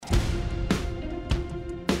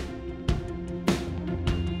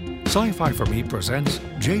Sci-Fi for Me presents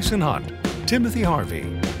Jason Hunt, Timothy Harvey.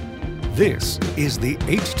 This is the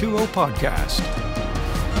H2O Podcast.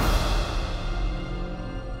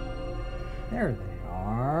 There they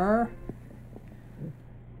are.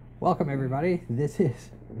 Welcome, everybody. This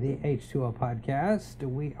is the H2O Podcast.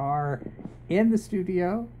 We are in the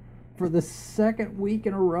studio for the second week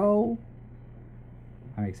in a row.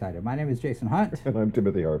 I'm excited. My name is Jason Hunt. And I'm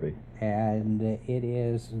Timothy Harvey. And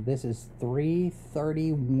this is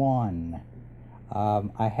 3:31.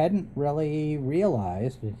 I hadn't really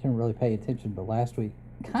realized, I didn't really pay attention, but last week,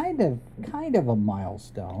 kind of a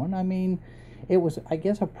milestone. I mean, it was, I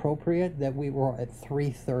guess, appropriate that we were at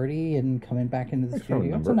 3:30 and coming back into the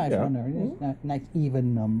studio. It's a nice number. It's a nice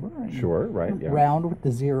even number. Sure, right, yeah. Round with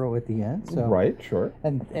the 0 at the end. So right, sure.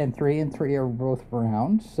 And 3 and 3 are both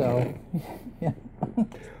round, so yeah.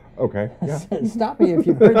 Okay, yeah. Stop me if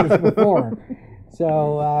you've heard this before.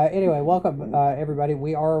 So anyway, welcome everybody.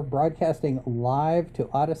 We are broadcasting live to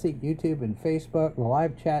Odyssey, YouTube, and Facebook. The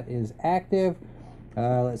live chat is active.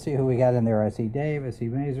 Let's see who we got in there. I see Dave. I see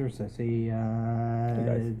Mazers. I see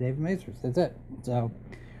Dave Mazers. That's it. So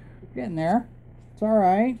getting there. It's all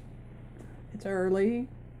right. It's early.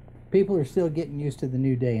 People are still getting used to the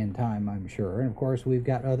new day and time, I'm sure. And of course, we've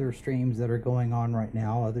got other streams that are going on right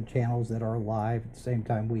now, other channels that are live at the same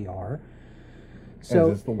time we are.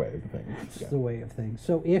 So it's the way of things. It's the way of things.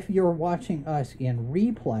 So if you're watching us in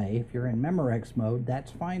replay, if you're in Memorex mode,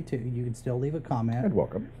 that's fine too. You can still leave a comment. And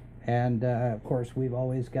welcome. And of course, we've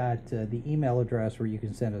always got the email address where you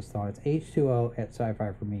can send us thoughts.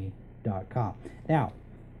 h2o@scififorme.com. Now,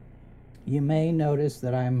 you may notice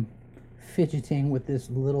that I'm fidgeting with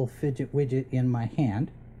this little fidget widget in my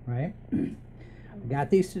hand, right?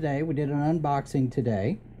 Got these today. We did an unboxing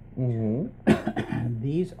today. Mm-hmm.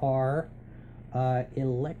 These are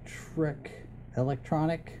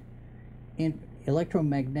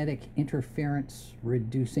electromagnetic interference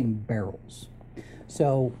reducing barrels.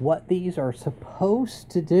 So what these are supposed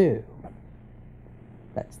to do,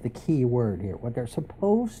 that's the key word here, what they're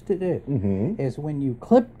supposed to do is when you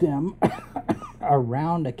clip them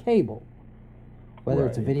around a cable, whether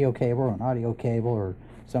it's a video cable or an audio cable or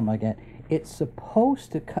something like that, it's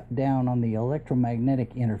supposed to cut down on the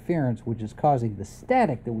electromagnetic interference, which is causing the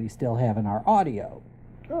static that we still have in our audio.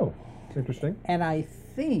 Oh, interesting. And I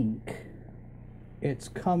think it's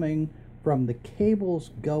coming from the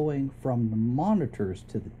cables going from the monitors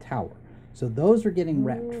to the tower. So those are getting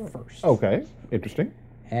wrapped first. Okay, interesting.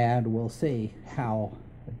 And we'll see how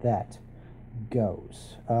that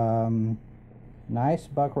goes. Nice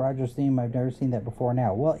Buck Rogers theme. I've never seen that before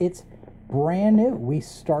now. Well, it's brand new. We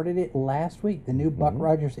started it last week. The new Buck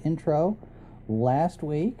Rogers intro last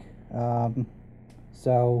week.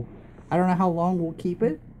 So I don't know how long we'll keep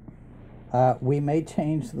it. We may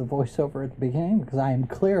change the voiceover at the beginning because I am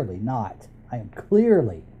clearly not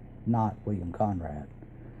William Conrad.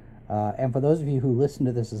 And for those of you who listen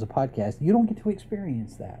to this as a podcast, you don't get to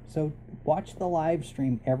experience that. So watch the live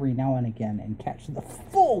stream every now and again and catch the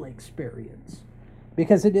full experience,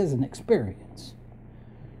 because it is an experience,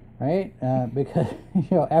 right? Because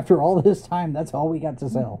after all this time, that's all we got to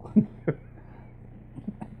sell.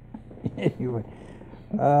 Anyway,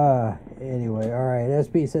 all right.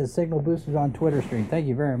 SP says signal boosters on Twitter stream. Thank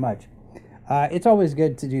you very much. It's always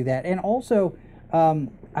good to do that. And also,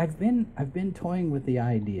 I've been toying with the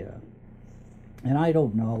idea, and I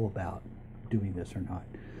don't know about doing this or not,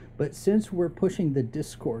 but since we're pushing the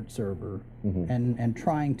Discord server and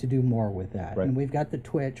trying to do more with that, and we've got the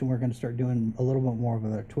Twitch, and we're going to start doing a little bit more of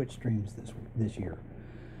our Twitch streams this year,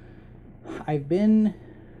 I've been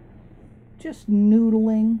just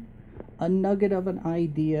noodling a nugget of an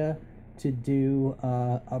idea to do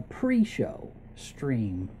a pre-show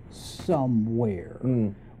stream somewhere,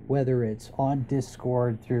 whether it's on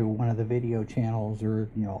Discord through one of the video channels or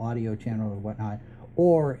audio channel or whatnot,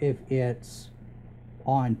 or if it's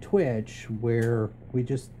on Twitch where we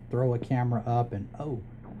just throw a camera up and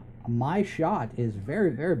my shot is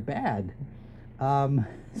very, very bad.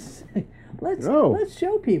 Let's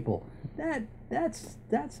show people that's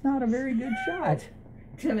not a very good shot.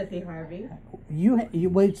 Timothy Harvey. You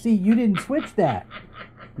wait. See, you didn't switch that.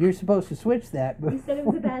 You're supposed to switch that. You said it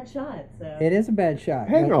was a bad shot. So it is a bad shot.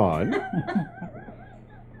 Hang on.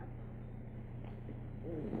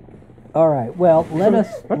 All right. Well,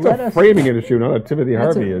 That's a framing issue, not a Timothy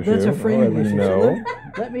Harvey issue. That's a framing issue. No.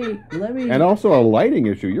 Let me. And also a lighting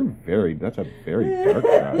issue. That's a very dark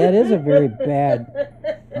shot. That is a very bad.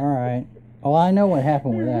 All right. Oh, I know what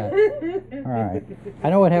happened with that. All right. I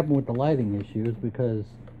know what happened with the lighting issues because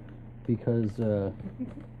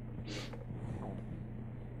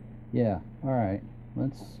yeah. All right.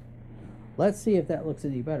 Let's see if that looks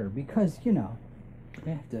any better, because we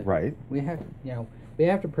have to. Right. We have we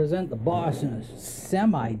have to present the boss in a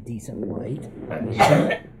semi-decent light.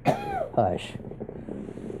 Hush.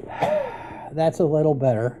 That's a little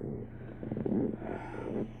better.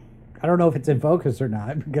 I don't know if it's in focus or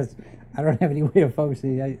not, because I don't have any way of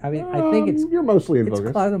focusing. I think You're mostly in it's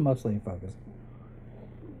focus. I'm mostly in focus.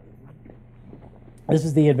 This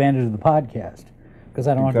is the advantage of the podcast, because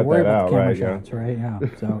I don't have to cut worry that about out, the camera right, yeah. shots right now.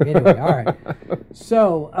 So anyway, all right.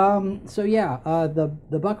 So yeah,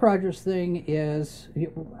 the Buck Rogers thing is,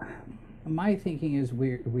 my thinking is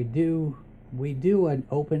we do an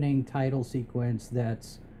opening title sequence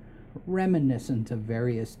that's reminiscent of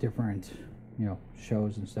various different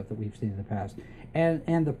shows and stuff that we've seen in the past,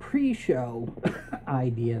 and the pre-show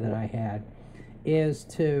idea that I had is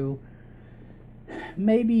to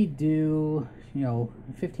maybe do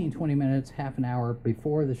 15-20 minutes, half an hour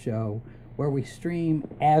before the show, where we stream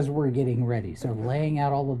as we're getting ready. So laying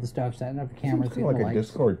out all of the stuff, setting up the cameras, It's kind of getting like the a lights.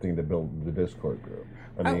 Discord thing to build the Discord group.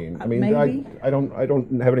 maybe. I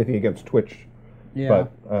don't have anything against Twitch, Yeah.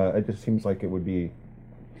 but it just seems like it would be.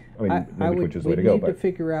 I mean, I maybe would, Twitch is the we way to go, need to but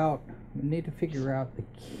figure out the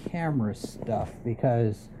camera stuff,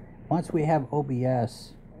 because once we have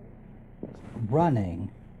OBS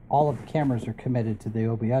running, all of the cameras are committed to the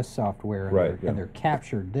OBS software, and, Right, they're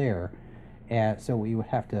captured there, and so we would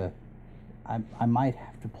have to. I might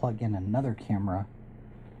have to plug in another camera,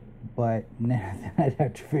 but then I'd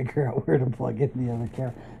have to figure out where to plug in the other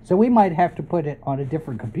camera. So we might have to put it on a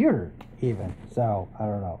different computer, even. So I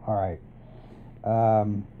don't know. All right.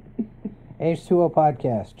 H2O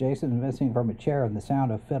podcast. Jason is missing from a chair, and the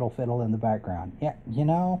sound of fiddle in the background. Yeah,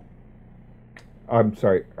 I'm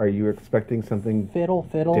sorry. Are you expecting something? fiddle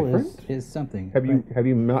Different? is something. Have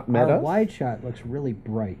you not met Our us? wide shot looks really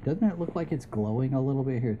bright. Doesn't it look like it's glowing a little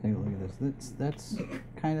bit? Here, take a look at this. That's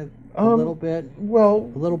kind of a little bit.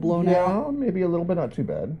 Well, A little blown yeah, out? maybe a little bit. Not too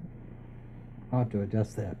bad. I'll have to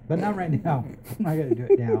adjust that, but not right now. I'm not gonna do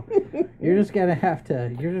it now. You're just gonna have to.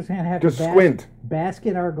 Just squint. Bask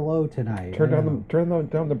in our glow tonight. Turn I know.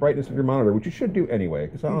 down the brightness of your monitor, which you should do anyway.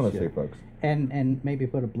 Because honestly, should. folks, and maybe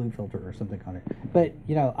put a blue filter or something on it. But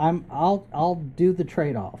I'll do the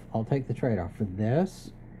trade off. I'll take the trade off for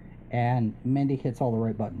this, and Mindy hits all the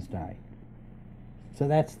right buttons tonight. So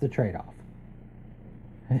that's the trade off.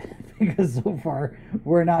 Because so far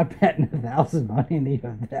we're not betting 1,000 on any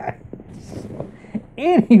of that. So,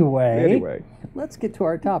 anyway, let's get to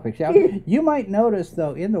our topic, shall we? You might notice,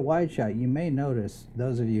 though, in the wide shot, you may notice,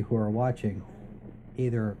 those of you who are watching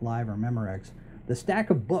either live or Memorex, the stack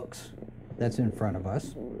of books that's in front of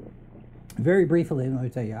us. Very briefly, let me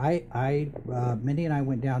tell you, Mindy and I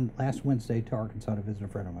went down last Wednesday to Arkansas to visit a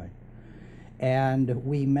friend of mine, and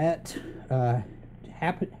we met.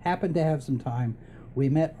 Happened to have some time. We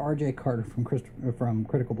met R.J. Carter from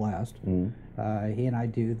Critical Blast. Mm-hmm. He and I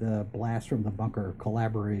do the Blast from the Bunker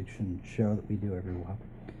collaboration show that we do every while,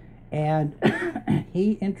 and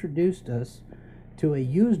he introduced us to a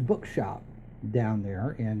used bookshop down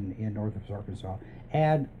there in Northwest Arkansas,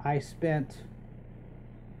 and I spent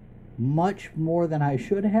much more than I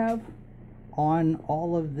should have on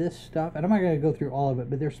all of this stuff. And I'm not going to go through all of it,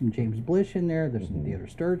 but there's some James Blish in there, there's some Theodore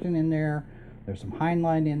Sturgeon in there, there's some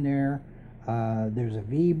Heinlein in there, there's a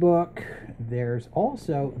V book, there's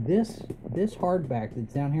also this hardback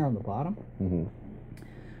that's down here on the bottom. Mm-hmm.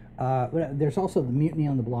 There's also the Mutiny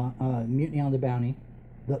on the Bounty,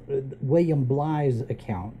 the William Bly's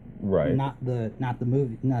account. Right. Not the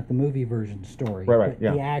movie version story. Right, But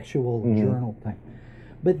yeah. the actual journal thing.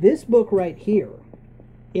 But this book right here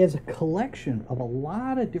is a collection of a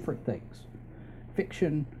lot of different things: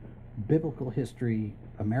 fiction, biblical history,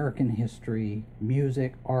 American history,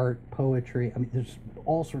 music, art, poetry. I mean, there's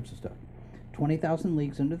all sorts of stuff. 20,000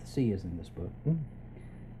 Leagues Under the Sea is in this book.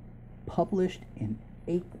 Published in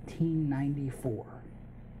 1894,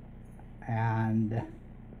 and it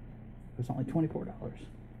was only $24. I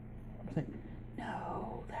was like,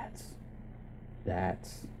 no, that's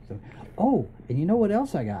so. Oh, and you know what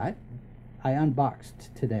else I got? I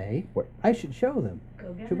unboxed today. What? I should show them.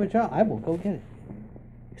 Go get Too it. much. I will go get it.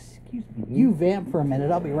 Excuse me. You vamp for a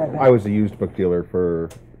minute. I'll be right back. I was a used book dealer for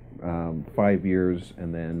 5 years,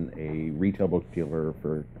 and then a retail book dealer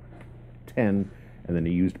for 10, and then a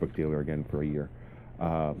used book dealer again for a year.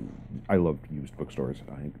 I love used bookstores.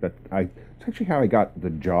 It's actually how I got the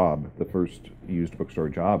job. The first used bookstore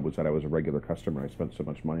job was that I was a regular customer. I spent so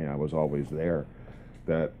much money, I was always there,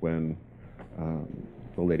 that when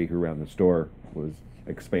the lady who ran the store was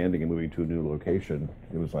expanding and moving to a new location,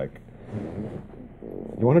 it was like,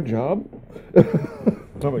 you want a job?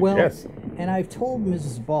 I'm like, Well, yes. and I've told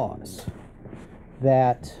Mrs. Voss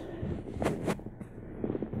that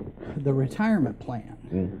the retirement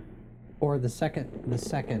plan or the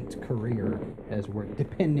second career, as we're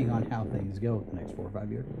depending on how things go the next 4 or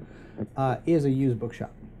 5 years, is a used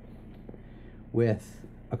bookshop with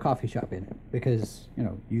a coffee shop in it, because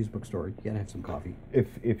used bookstore, you gotta have some coffee.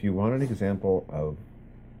 If you want an example of,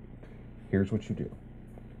 here's what you do: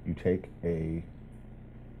 you take a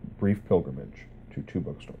brief pilgrimage to 2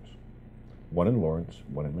 bookstores, one in Lawrence,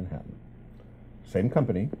 one in Manhattan. Same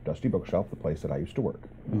company, Dusty Bookshelf, the place that I used to work.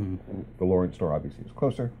 The Lawrence store obviously is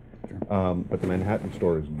closer, but the Manhattan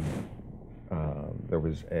store is new. There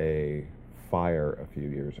was a fire a few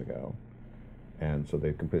years ago, and so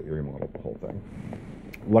they completely remodeled the whole thing.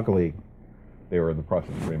 Luckily, they were in the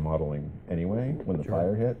process of remodeling anyway when the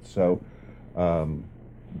fire hit, so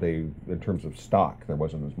in terms of stock, there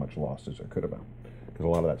wasn't as much loss as there could have been, because a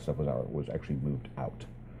lot of that stuff was actually moved out.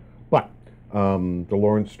 But the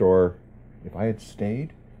Lawrence store, if I had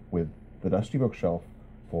stayed with the Dusty Bookshelf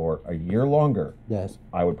for a year longer, yes,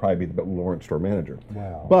 I would probably be the Lawrence store manager.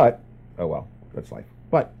 Wow. But, oh well, that's life.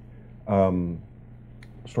 But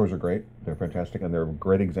stores are great. They're fantastic, and they're a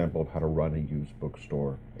great example of how to run a used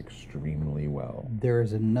bookstore extremely well. There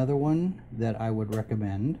is another one that I would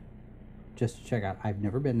recommend just to check out. I've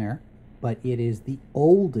never been there, but it is the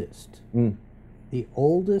oldest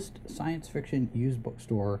science fiction used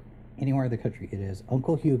bookstore anywhere in the country. It is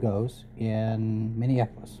Uncle Hugo's in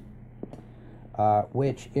Minneapolis,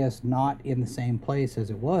 which is not in the same place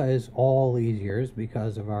as it was all these years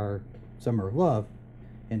because of our Summer of Love.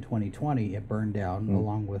 In 2020, it burned down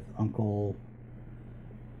along with Uncle,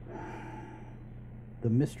 the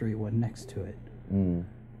mystery one next to it.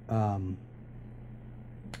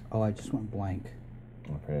 I just went blank.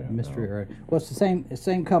 Okay. Mystery, right? Well, it's the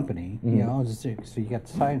same company, So you got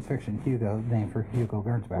Science Fiction Hugo, named for Hugo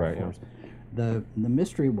Gernsback, right, of course. The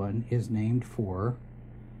mystery one is named for.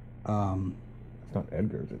 It's not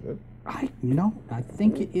Edgar's, is it? I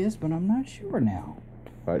think it is, but I'm not sure now.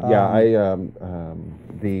 But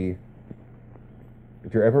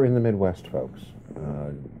if you're ever in the Midwest, folks,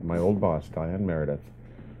 my old boss, Diane Meredith,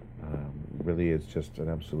 really is just an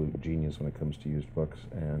absolute genius when it comes to used books.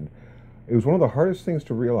 And it was one of the hardest things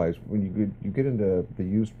to realize when you get into the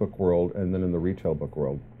used book world and then in the retail book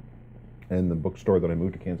world. And the bookstore that I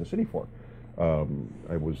moved to Kansas City for, I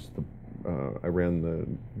ran the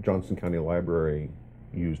Johnson County Library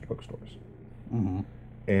used bookstores.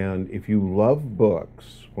 And if you love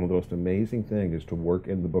books, one of the most amazing things is to work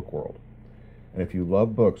in the book world. And if you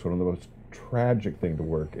love books, one of the most tragic thing to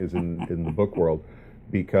work is in the book world,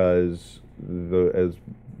 because as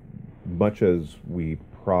much as we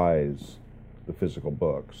prize the physical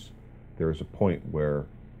books, there is a point where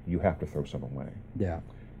you have to throw some away. Yeah.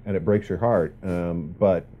 And it breaks your heart,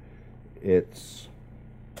 but it's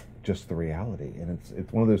just the reality. And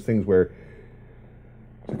it's one of those things where,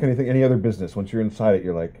 it's like anything, any other business, once you're inside it,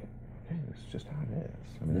 you're like, okay, this is just how it is.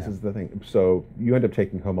 I mean, this is the thing. So you end up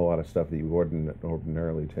taking home a lot of stuff that you wouldn't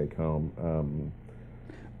ordinarily take home.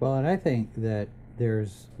 Well, and I think that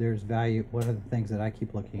there's value. One of the things that I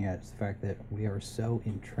keep looking at is the fact that we are so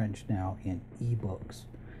entrenched now in ebooks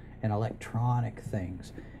and electronic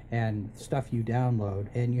things and stuff you download,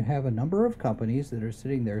 and you have a number of companies that are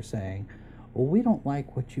sitting there saying, well, we don't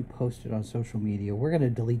like what you posted on social media, we're going to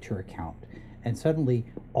delete your account. And suddenly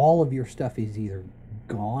all of your stuff is either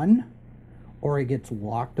gone or it gets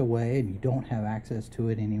locked away and you don't have access to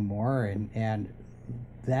it anymore, and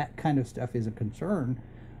that kind of stuff is a concern.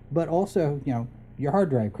 But also, your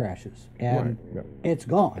hard drive crashes and it's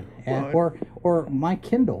gone. And, or my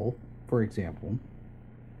Kindle, for example,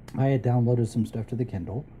 I had downloaded some stuff to the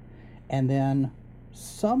Kindle and then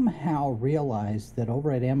somehow realized that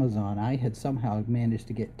over at Amazon I had somehow managed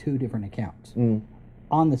to get 2 different accounts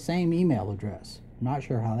on the same email address. Not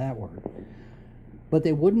sure how that worked. But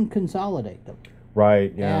they wouldn't consolidate them.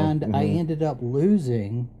 Right, yeah. And I ended up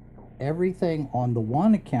losing everything on the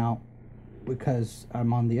one account because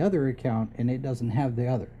I'm on the other account and it doesn't have the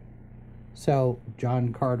other. So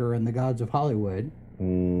John Carter and the Gods of Hollywood,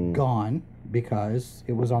 gone because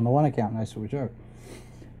it was on the one account and I switched over.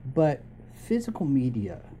 But physical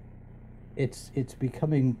media, it's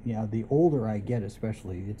becoming, the older I get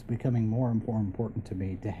especially, it's becoming more and more important to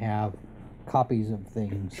me to have copies of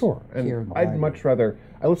things. Sure, and here in the I'd library. much rather,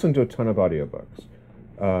 I listen to a ton of audiobooks,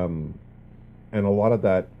 and a lot of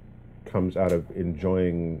that comes out of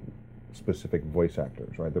enjoying specific voice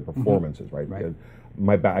actors, right? Their performances, right? Right.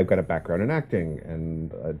 I've got a background in acting,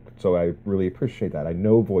 and so I really appreciate that. I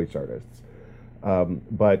know voice artists,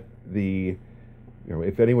 but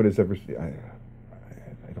if anyone has ever,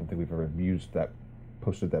 I don't think we've ever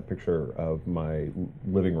posted that picture of my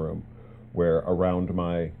living room, where around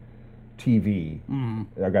my TV.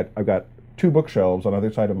 I've got 2 bookshelves on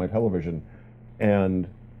either side of my television, and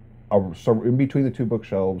so in between the 2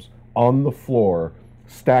 bookshelves on the floor,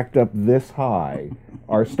 stacked up this high,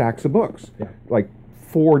 are stacks of books, like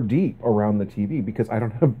 4 deep around the TV, because I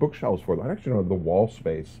don't have bookshelves for them. I actually don't have the wall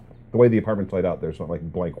space. The way the apartment's laid out, there's not like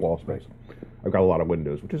blank wall space. I've got a lot of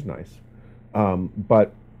windows, which is nice.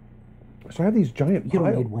 But so I have these giant You don't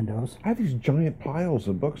piles. need windows. I have these giant piles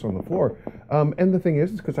of books on the floor, and the thing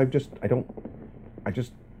is because I just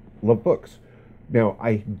love books. Now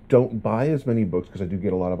I don't buy as many books because I do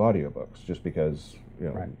get a lot of audiobooks, just because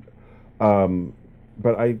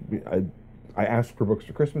but I ask for books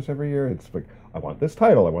for Christmas every year. It's like I want this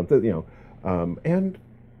title, I want the and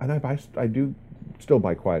I do still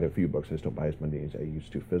buy quite a few books. I still buy as many as I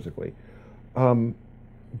used to physically,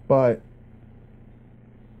 but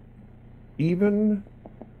even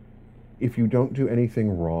if you don't do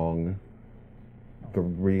anything wrong, the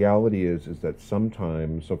reality is that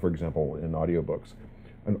sometimes, so for example, in audiobooks,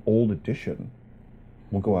 an old edition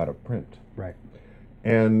will go out of print. Right.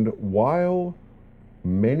 And while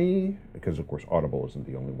many, because of course Audible isn't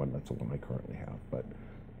the only one, that's the one I currently have, but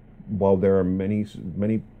while there are many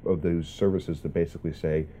of those services that basically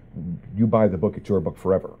say, you buy the book, it's your book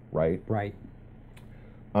forever, right? Right.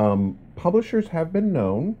 Publishers have been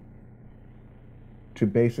known to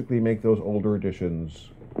basically make those older editions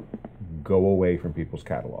go away from people's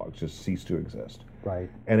catalogs, just cease to exist. Right.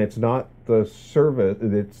 And it's not the service.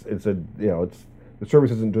 It's the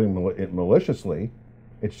service isn't doing it maliciously.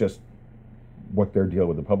 It's just what their deal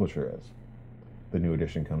with the publisher is. The new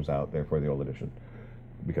edition comes out, therefore the old edition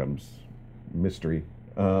becomes mystery.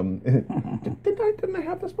 Didn't I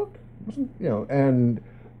have this book? Wasn't and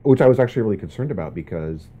which I was actually really concerned about,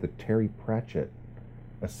 because the Terry Pratchett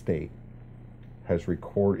estate is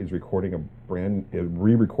recording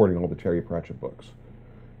re-recording all the Terry Pratchett books.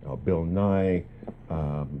 Bill Nye,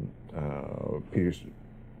 Peter's,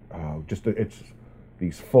 it's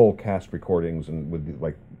these full cast recordings, and with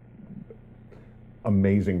like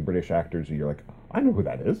amazing British actors who you're like, I know who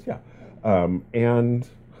that is, yeah. And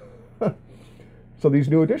so these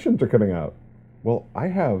new editions are coming out. Well, I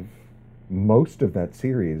have most of that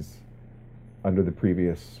series under the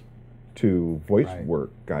previous 2 voice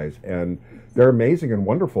work guys, and they're amazing and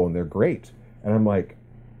wonderful, and they're great. And I'm like,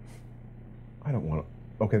 I don't want to.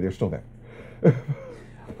 Okay, they're still there.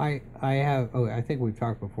 I have. Oh, I think we've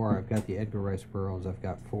talked before. I've got the Edgar Rice Burroughs. I've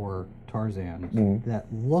got 4 Tarzans that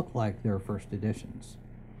look like their first editions,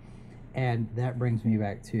 and that brings me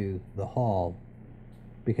back to the Hall,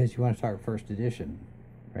 because you want to talk first edition,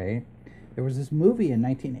 right? There was this movie in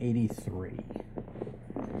 1983,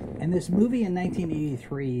 and this movie in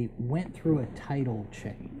 1983 went through a title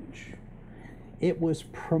change. It was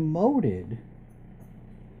promoted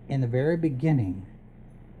in the very beginning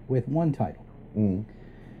with one title.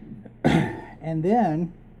 And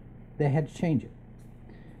then they had to change it,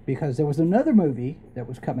 because there was another movie that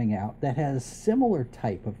was coming out that has a similar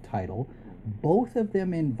type of title, both of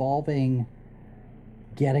them involving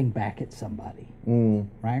getting back at somebody,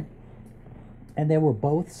 right? And they were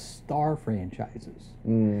both Star franchises.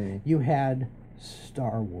 You had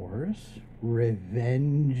Star Wars,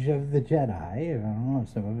 Revenge of the Jedi. I don't know,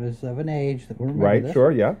 some of us of an age that will remember this.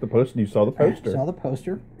 Sure, yeah. The poster, you saw the poster. Saw the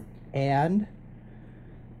poster. And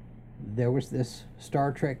there was this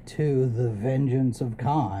Star Trek II, The Vengeance of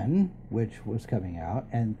Khan, which was coming out,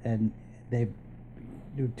 and they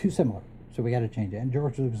do too similar, so we got to change it. And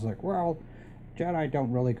George Lucas was like, well, Jedi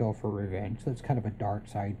don't really go for revenge, so it's kind of a dark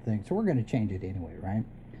side thing, so we're going to change it anyway, right?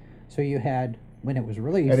 So you had, when it was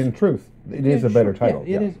released... And in truth, it is a better title.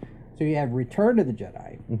 Yeah, it is. So you have Return of the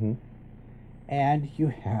Jedi, and you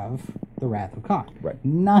have The Wrath of Khan. Right.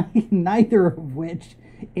 Neither of which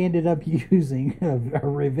ended up using a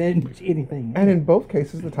revenge anything. And in both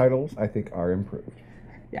cases, the titles, I think, are improved.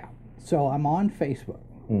 Yeah. So I'm on Facebook,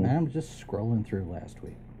 and I'm just scrolling through last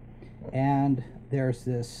week, and there's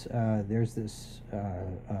this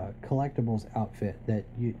collectibles outfit that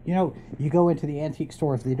you go into the antique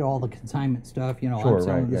stores, they do all the consignment stuff. I'm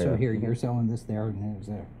selling this over here, you're selling this there, and there's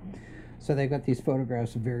there. So they've got these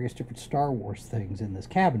photographs of various different Star Wars things in this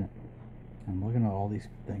cabinet. I'm looking at all these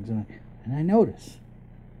things, and I notice,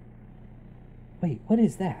 wait, what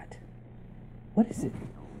is that? What is it?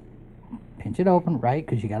 Pinch it open, right?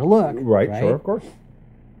 Because you got to look. Right, sure, of course.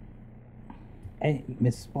 And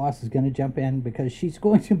Mrs. Boss is going to jump in because she's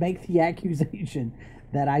going to make the accusation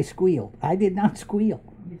that I squealed. I did not squeal.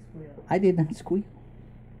 You squealed. I did not squeal.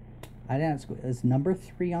 I did not squeal. It's number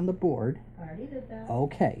 3 on the board. I already did that.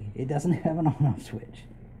 Okay. It doesn't have an on-off switch.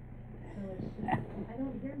 So it's just, I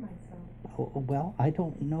don't hear myself. Oh, well, I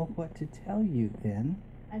don't know what to tell you then.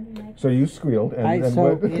 I mean, So you squealed, and then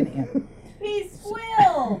so what? he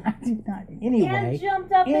squealed I did not. Anyway, and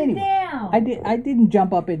jumped up and anyway, down. I didn't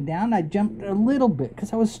jump up and down. I jumped a little bit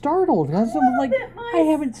because I was startled. I was Little like, bit, my- I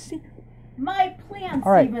haven't seen. My plants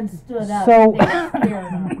All right. even stood up. So- They were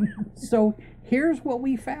scared of me. So here's what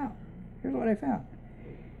we found. Here's what I found.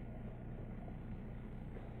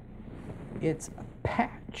 It's a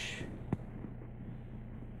patch.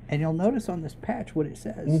 And you'll notice on this patch what it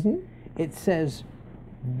says. Mhm. It says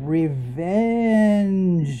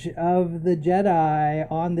Revenge of the Jedi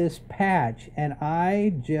on this patch. And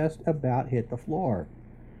I just about hit the floor.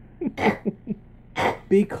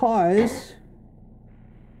 Because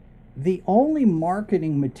the only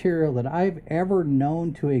marketing material that I've ever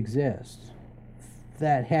known to exist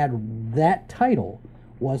that had that title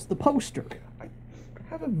was the poster. I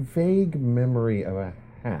have a vague memory of a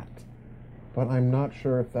hat, but I'm not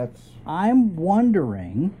sure if that's. I'm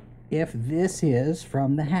wondering if this is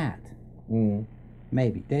from the hat. Mm.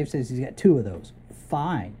 Maybe. Dave says he's got 2 of those.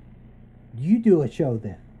 Fine. You do a show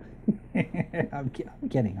then. I'm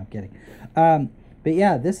kidding. But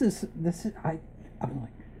yeah, this is I'm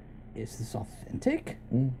like, is this authentic?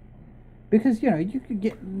 Mm. Because you could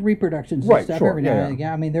get reproductions Right, and stuff sure, every now yeah, and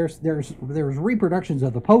again. I mean, there's reproductions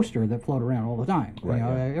of the poster that float around all the time. Right,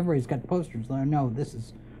 yeah. Everybody's got posters. No, this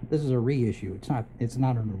is a reissue. It's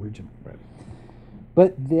not an original. Right.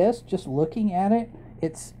 But this, just looking at it,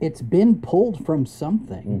 it's been pulled from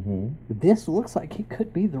something. Mm-hmm. This looks like it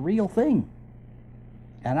could be the real thing.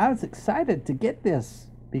 And I was excited to get this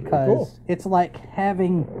because cool. it's like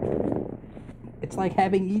having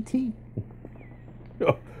E.T.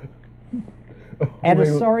 and a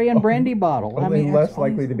Saurian brandy bottle. Only it's less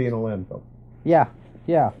only- likely to be in a landfill. Yeah.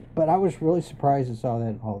 But I was really surprised I saw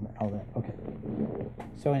all that. Okay.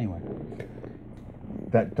 So anyway,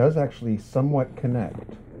 That does actually somewhat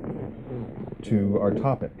connect to our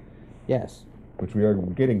topic, yes, which we are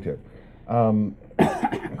getting to.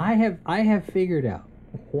 I have figured out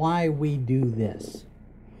why we do this.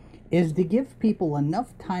 Is to give people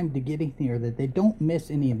enough time to get in here that they don't miss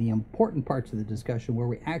any of the important parts of the discussion where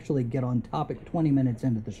we actually get on topic 20 minutes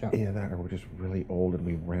into the show. Either that or we're just really old and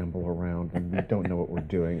we ramble around and we don't know what we're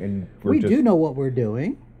doing. And We do know what we're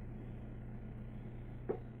doing.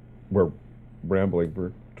 We're rambling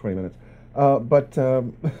for 20 minutes.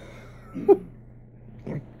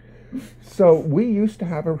 So we used to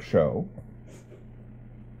have a show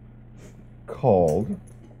called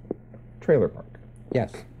Trailer Park.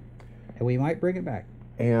 Yes. And we might bring it back.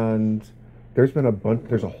 And there's a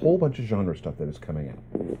whole bunch of genre stuff that is coming out.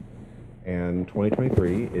 And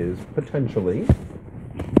 2023 is potentially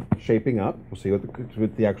shaping up. We'll see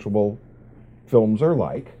what the actual films are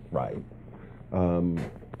like, right? And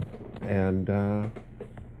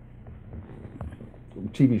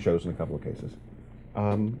TV shows in a couple of cases.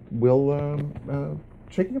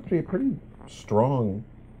 Shaking up to be a pretty strong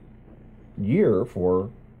year for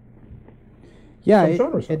Yeah, some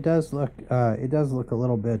genre stuff. it does look a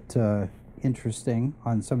little bit interesting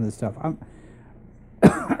on some of the stuff.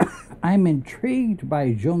 I'm intrigued by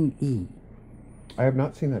Jung Yi. I have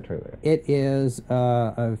not seen that trailer yet. It is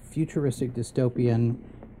a futuristic dystopian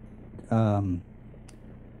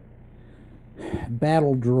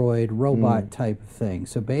battle droid robot type of thing.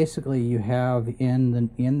 So basically, you have in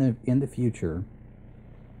the future,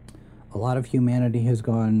 a lot of humanity has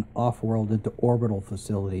gone off-world into orbital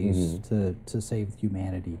facilities to save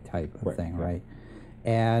humanity type of thing, right?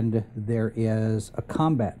 And there is a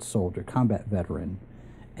combat veteran,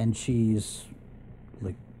 and she's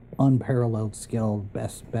like unparalleled skill,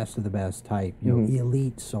 best of the best type,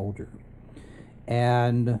 elite soldier.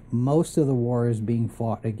 And most of the war is being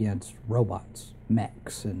fought against robots,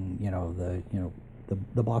 mechs, and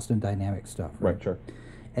the Boston Dynamics stuff. Right, sure.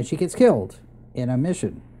 And she gets killed in a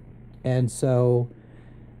mission. And so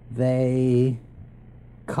they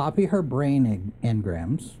copy her brain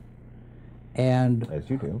engrams, and As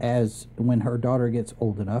you do. as when her daughter gets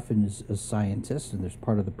old enough and is a scientist and there's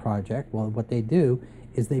part of the project, well, what they do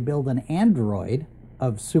is they build an android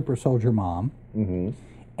of Super Soldier Mom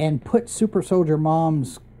and put Super Soldier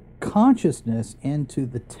Mom's consciousness into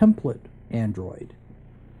the template android.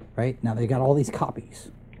 Right? Now they got all these copies.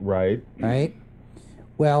 Right. Right?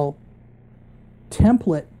 Well,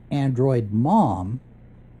 template android mom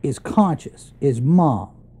is conscious, is mom.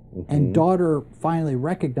 And daughter finally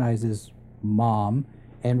recognizes mom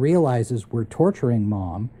and realizes we're torturing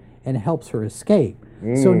mom and helps her escape.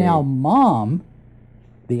 So now mom,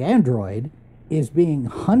 the android, is being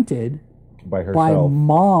hunted By by herself.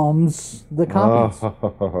 moms, the copies.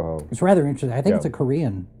 Oh. It's rather interesting. I think Yeah. it's a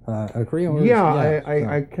Korean. Yeah,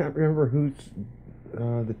 I can't remember who's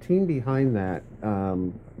the team behind that,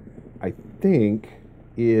 I think,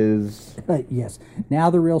 is Yes. Now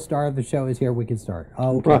the real star of the show is here. We can start.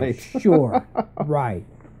 Okay. Right. Sure. Right.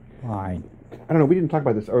 Fine. I don't know. We didn't talk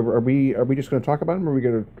about this. Are we just going to talk about them? Or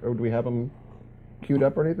do we have them queued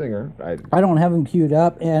up or anything? Or I don't have them queued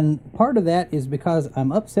up, and part of that is because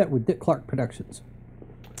I'm upset with Dick Clark Productions.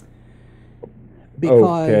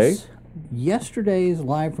 Because Okay. yesterday's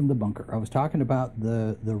Live from the Bunker, I was talking about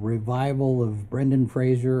the revival of Brendan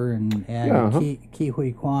Fraser and Yeah, uh-huh. Ke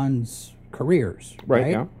Huy Quan's careers.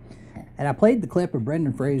 right? Yeah. And I played the clip of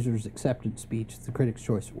Brendan Fraser's acceptance speech at the Critics'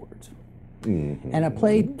 Choice Awards. Mm-hmm. And I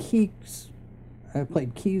played Key's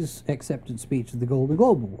acceptance speech at the Golden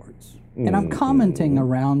Globe Awards. And I'm commenting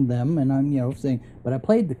around them, and I'm saying, but I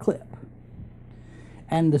played the clip.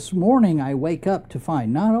 And this morning I wake up to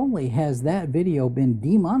find not only has that video been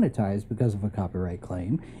demonetized because of a copyright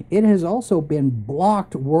claim, it has also been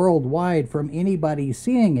blocked worldwide from anybody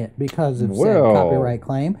seeing it because of said Well. copyright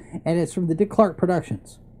claim, and it's from the Dick Clark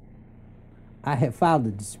Productions. I have filed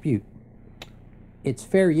a dispute. It's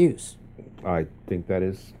fair use. I think that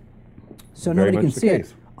is So very nobody can much the see case.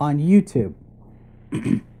 it on YouTube.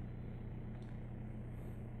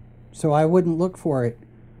 So I wouldn't look for it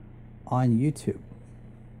on YouTube.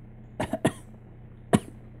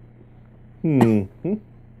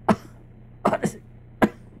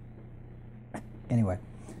 Anyway,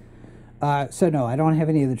 so no, I don't have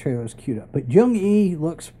any of the trailers queued up. But Jung-E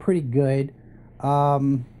looks pretty good.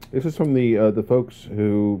 This is from the folks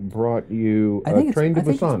who brought you Train to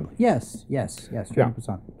Busan. Yes, Train Yeah. to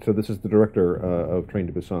Busan. So this is the director of Train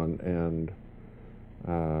to Busan, and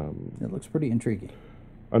It looks pretty intriguing.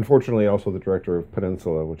 unfortunately also the director of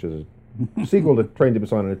Peninsula, which is a sequel to Train to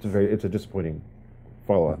Busan, and it's a disappointing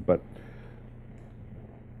follow-up, but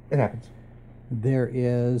it happens. There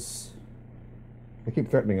is, They keep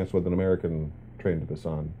threatening us with an American Train to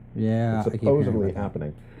Busan. yeah, It's I keep hearing supposedly about that.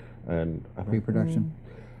 happening, and I'm like, Pre-production.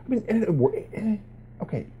 I mean,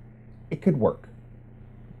 okay, it could work,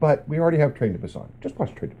 but we already have Train to Busan. Just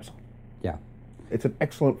watch Train to Busan. Yeah, It's an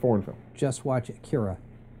excellent foreign film. just watch Akira.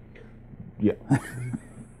 Yeah.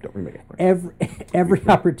 Don't remake it. Right? Every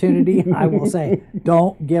opportunity, I will say,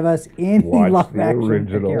 don't give us any Watch live the action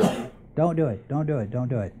original. Akira. Don't do it. Don't do it. Don't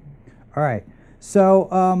do it. All right.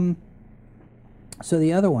 So, so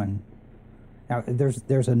the other one. Now,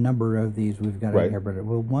 there's a number of these we've got Right. in here, but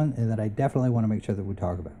one that I definitely want to make sure that we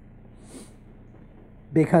talk about,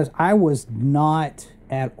 because I was not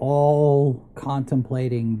at all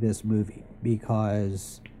contemplating this movie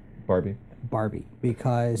because Barbie.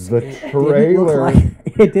 because The trailer.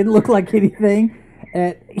 it didn't look like anything.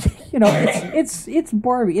 It's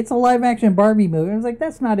Barbie. It's a live action Barbie movie. I was like,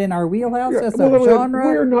 that's not in our wheelhouse. That's not Well, genre.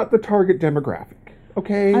 We're not the target demographic.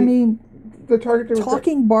 Okay. I mean, the target demographic.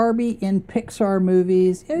 talking Barbie in Pixar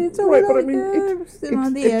movies, it's a Right, little but I mean, it's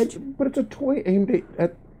on the edge. But it's a toy aimed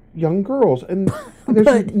at young girls, and there's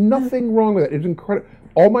But- nothing wrong with it. It's incredible.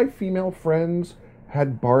 All my female friends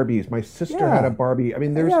had Barbies. My sister Yeah. had a Barbie. I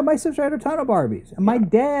mean, there's Yeah, my sister had a ton of Barbies. And my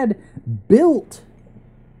dad built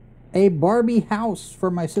a Barbie house for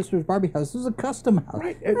my sister's Barbie house. This is a custom house.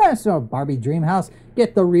 Right, That's not a Barbie dream house. He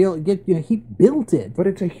built it. But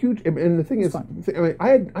it's a huge, and the thing is, fun. I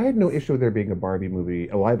mean, I had no issue with there being a Barbie movie,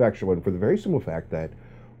 a live action one, for the very simple fact that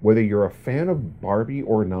whether you're a fan of Barbie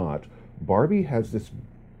or not, Barbie has this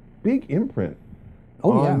big imprint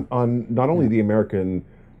on not only the American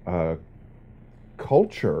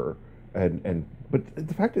culture but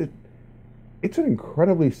the fact that it's an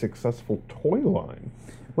incredibly successful toy line.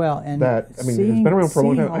 Well, and that, I mean, it's been around for a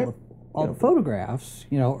long seeing time. All the photographs,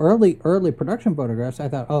 early production photographs, I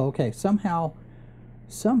thought, oh, okay, somehow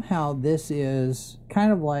this is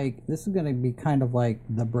going to be kind of like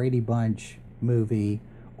the Brady Bunch movie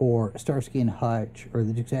or Starsky and Hutch or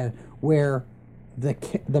the Dukes of Hazzard, where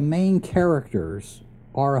the main characters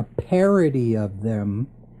are a parody of them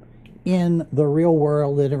in the real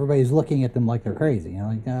world, that everybody's looking at them like they're crazy.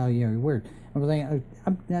 Oh, you're weird. I was like,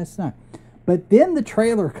 that's not. But then the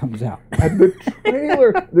trailer comes out. And the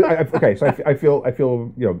trailer. Okay, so I feel.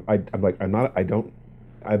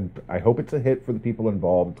 I hope it's a hit for the people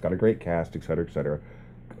involved. It's got a great cast, et cetera, et cetera.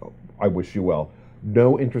 I wish you well.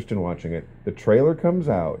 No interest in watching it. The trailer comes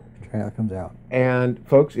out. And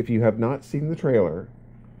folks, if you have not seen the trailer,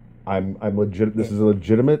 I'm legit. This is a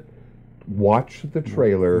legitimate. Watch the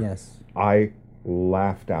trailer. Yes. I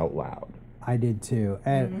laughed out loud. I did too,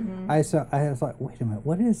 and I was like, wait a minute,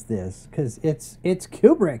 what is this? Because it's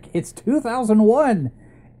Kubrick. It's 2001,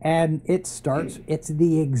 and it starts. It's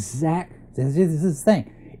the exact. This is the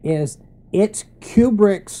thing. It's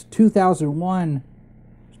Kubrick's 2001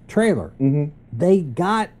 trailer. Mm-hmm. They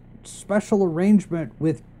got special arrangement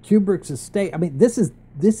with Kubrick's estate. I mean, this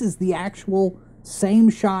is the actual same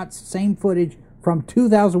shots, same footage from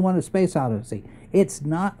 2001: A Space Odyssey. It's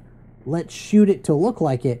not let's shoot it to look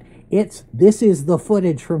like it. This is the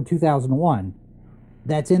footage from 2001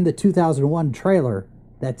 that's in the 2001 trailer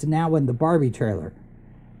that's now in the Barbie trailer.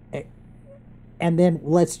 And then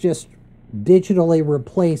let's just digitally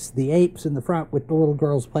replace the apes in the front with the little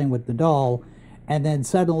girls playing with the doll, and then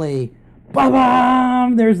suddenly,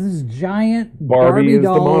 ba-bam, there's this giant Barbie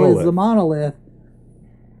doll as the monolith.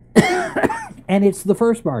 And it's the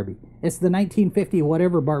first Barbie. It's the 1950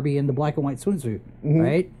 whatever Barbie in the black and white swimsuit,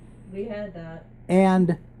 right? We had that.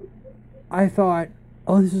 And I thought,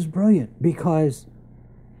 oh, this is brilliant, because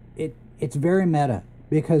it's very meta,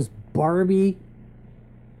 because Barbie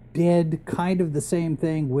did kind of the same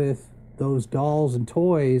thing with those dolls and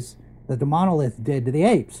toys that the monolith did to the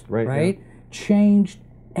apes, right? Yeah. Changed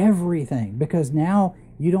everything, because now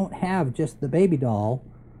you don't have just the baby doll,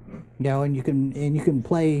 you know, and you can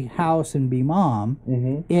play house and be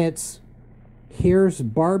mom. It's here's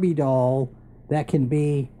Barbie doll that can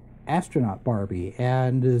be astronaut Barbie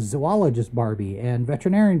and zoologist Barbie and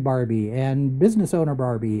veterinarian Barbie and business owner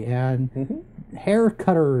Barbie and hair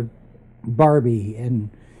cutter Barbie and,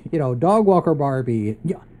 you know, dog walker Barbie.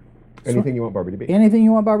 Yeah. Anything you want Barbie to be. Anything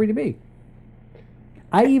you want Barbie to be.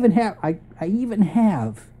 I even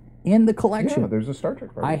have in the collection. Yeah, there's a Star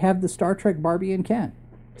Trek Barbie. I have the Star Trek Barbie and Ken,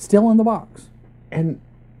 still in the box, and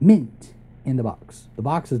mint in the box. The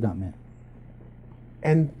box is not mint.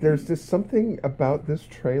 And there's just something about this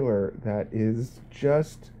trailer that is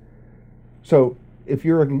just so. If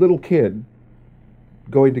you're a little kid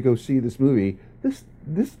going to go see this movie,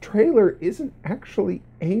 this trailer isn't actually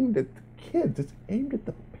aimed at the kids. It's aimed at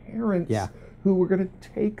the parents who were going to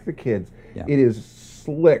take the kids. Yeah. It is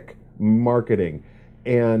slick marketing,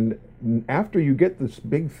 and after you get this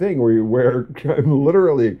big thing where I'm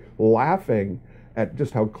literally laughing at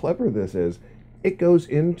just how clever this is, it goes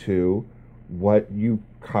into what you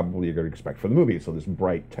probably are going to expect from the movie. So this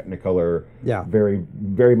bright Technicolor, very,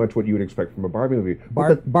 very much what you would expect from a Barbie movie.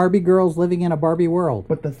 Barbie girls living in a Barbie world.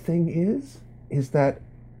 But the thing is that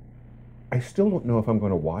I still don't know if I'm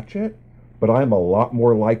going to watch it, but I'm a lot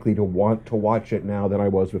more likely to want to watch it now than I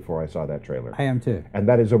was before I saw that trailer. I am too. And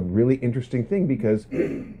that is a really interesting thing, because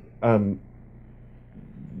you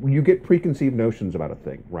get preconceived notions about a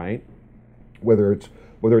thing, right? Whether it's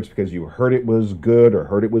because you heard it was good or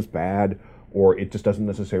heard it was bad, or it just doesn't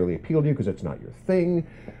necessarily appeal to you because it's not your thing.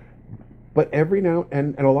 But every now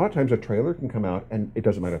and a lot of times a trailer can come out, and it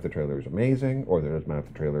doesn't matter if the trailer is amazing or it doesn't matter if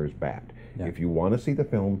the trailer is bad. Yeah. If you want to see the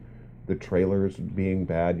film, the trailer's being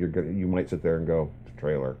bad, you might sit there and go, the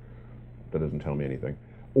trailer, that doesn't tell me anything.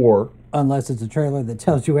 Or unless it's a trailer that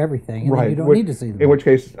tells you everything, and then you don't need to see the movie. In which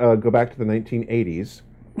case, go back to the 1980s,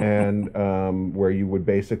 and where you would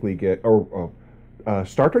basically get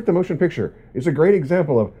Star Trek: The Motion Picture is a great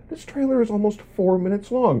example of this trailer is almost 4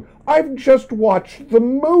 minutes long. I've just watched the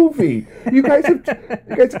movie. You guys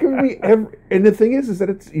given me and the thing is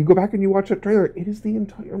that you go back and you watch that trailer, it is the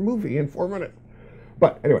entire movie in 4 minutes.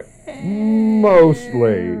 But anyway,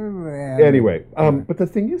 mostly. Anyway, but the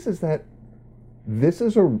thing is that this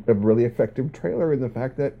is a really effective trailer in the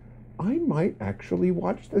fact that I might actually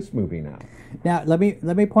watch this movie now. Now, let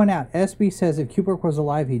me point out, SB says if Kubrick was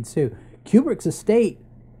alive, he'd sue. Kubrick's estate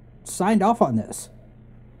signed off on this.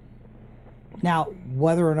 Now,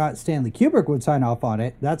 whether or not Stanley Kubrick would sign off on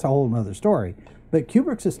it, that's a whole other story. But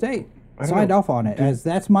Kubrick's estate signed off on it, as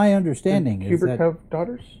that's my understanding. Did Kubrick have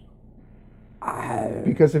daughters?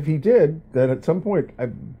 Because if he did, then at some point, I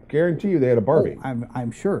guarantee you they had a Barbie. Oh,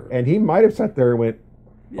 I'm sure. And he might have sat there and went,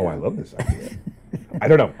 "Oh, I love this idea." I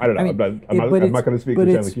don't know. I mean, I'm not going to speak for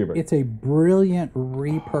Stanley Kubrick. It's a brilliant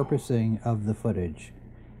repurposing of the footage,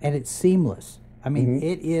 and it's seamless. I mean,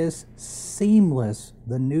 it is seamless.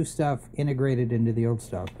 The new stuff integrated into the old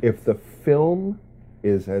stuff. If the film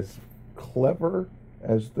is as clever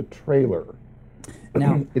as the trailer,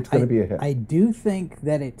 now it's going to be a hit. I do think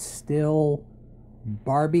that it's still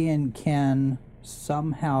Barbie and Ken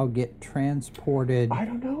somehow get transported. I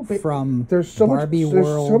don't know, but from there's so Barbie much. There's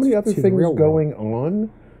world so many other to things real going on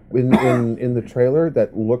in the trailer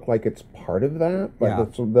that look like it's part of that.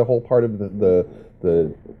 Like the whole part of the.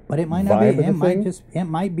 But it might not be. It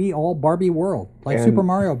might be all Barbie world, like Super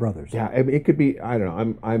Mario Brothers. Yeah, it could be. I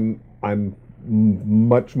don't know. I'm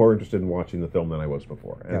much more interested in watching the film than I was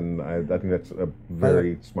before, and I think that's a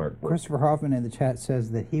very smart work. Christopher Hoffman in the chat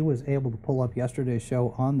says that he was able to pull up yesterday's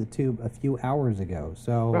show on the tube a few hours ago.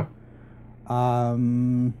 So,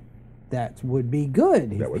 that would be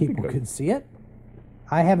good if people could see it.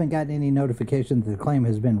 I haven't gotten any notification that the claim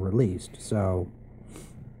has been released. So,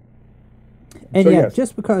 And So, yeah, yes.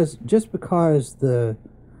 just because the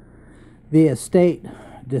estate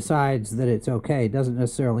decides that it's okay doesn't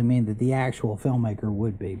necessarily mean that the actual filmmaker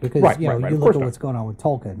would be, because Right, you know, right, right. you Of look course at not. what's going on with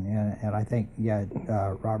Tolkien, and I think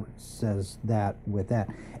Robert says that with that,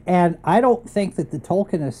 and I don't think that the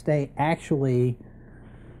Tolkien estate actually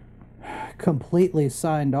completely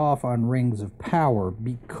signed off on Rings of Power,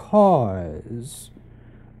 because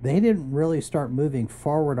they didn't really start moving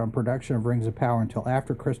forward on production of Rings of Power until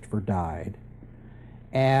after Christopher died.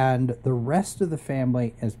 And the rest of the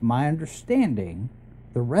family, as my understanding,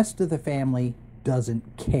 the rest of the family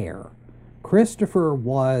doesn't care. Christopher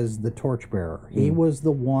was the torchbearer. He was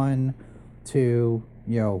the one to,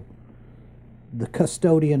 the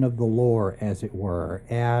custodian of the lore, as it were.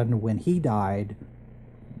 And when he died,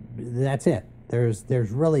 that's it. There's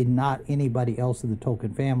really not anybody else in the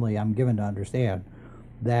Tolkien family, I'm given to understand,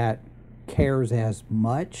 that cares as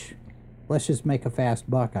much. Let's just make a fast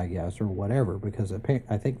buck, I guess, or whatever, because I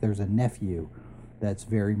think there's a nephew that's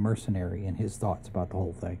very mercenary in his thoughts about the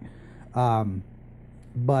whole thing.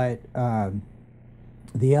 But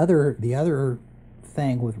the other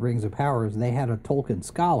thing with Rings of Power is they had a Tolkien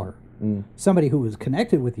scholar, somebody who was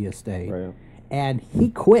connected with the estate, Right. and he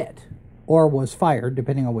quit or was fired,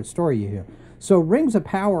 depending on which story you hear. So Rings of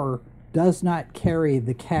Power does not carry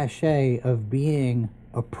the cachet of being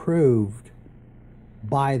approved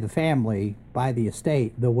by the family, by the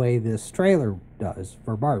estate, the way this trailer does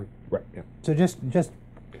for Barbie. Right. Yeah. So just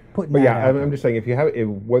putting But that yeah, out I'm there. just saying,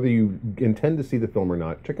 whether you intend to see the film or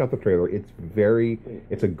not, check out the trailer.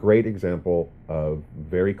 It's a great example of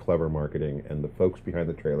very clever marketing, and the folks behind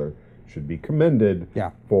the trailer should be commended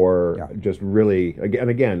for just really.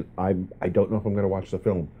 Again, I don't know if I'm going to watch the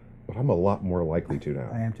film, but I'm a lot more likely to now.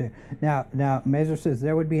 I am too. Now, Mazer says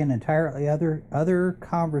there would be an entirely other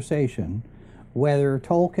conversation whether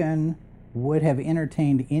Tolkien would have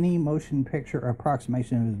entertained any motion picture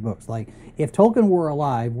approximation of his books. Like, if Tolkien were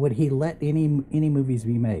alive, would he let any movies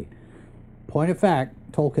be made? Point of fact,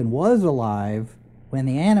 Tolkien was alive when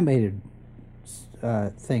the animated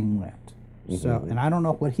thing went. So, and I don't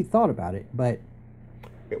know what he thought about it, but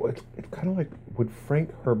It's kind of like, would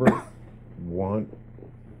Frank Herbert want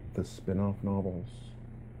the spin-off novels?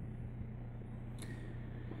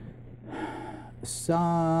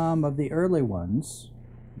 some of the early ones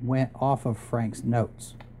went off of Frank's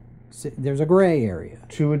notes. There's a gray area.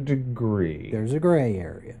 To a degree. There's a gray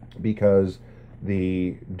area. Because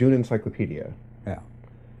the Dune Encyclopedia Yeah.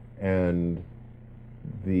 and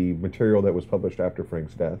the material that was published after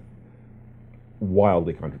Frank's death,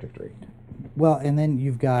 wildly contradictory. Well, and then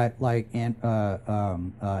you've got like Anne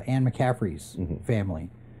McCaffrey's family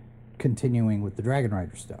continuing with the Dragon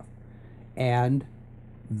Rider stuff. And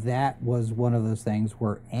that was one of those things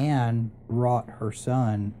where Anne brought her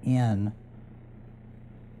son in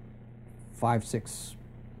 5, 6,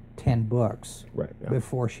 10 books Right. Yeah.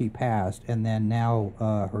 before she passed, and then now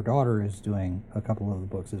her daughter is doing a couple of the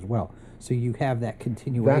books as well. So you have that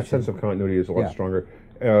continuation. That sense of continuity is a lot Yeah. stronger,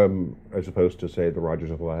 as opposed to, say, the Rogers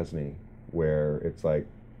of Lasny, where it's like,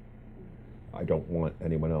 I don't want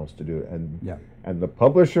anyone else to do it. And the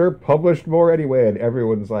publisher published more anyway, and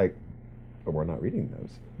everyone's like, but we're not reading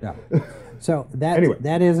those. Yeah. So that Anyway.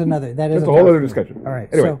 that is another that is That's a whole tough other one. discussion. All right.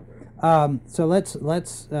 Anyway. So let's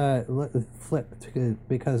flip to,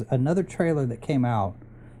 because another trailer that came out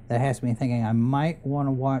that has me thinking I might want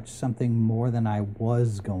to watch something more than I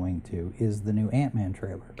was going to is the new Ant-Man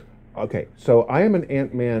trailer. Okay, so I am an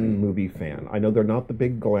Ant-Man movie fan. I know they're not the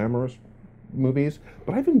big glamorous movies,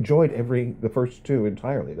 but I've enjoyed the first two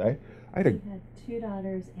entirely. I had a He had 2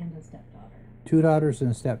 daughters and a stepdaughter. 2 daughters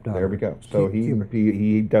and a stepdaughter. There we go. So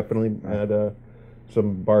he definitely had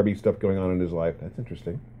some Barbie stuff going on in his life. That's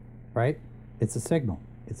interesting. Right? It's a signal.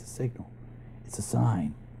 It's a signal. It's a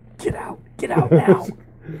sign. Get out. Get out now.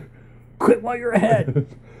 Quit while you're ahead.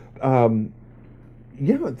 Yeah,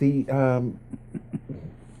 the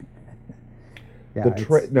Yeah,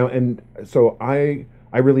 now, and so I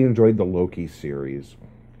really enjoyed the Loki series,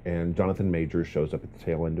 and Jonathan Majors shows up at the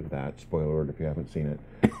tail end of that. Spoiler alert if you haven't seen it.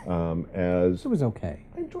 As it was okay.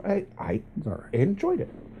 I It's all right. enjoyed it.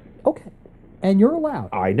 Okay. And you're allowed.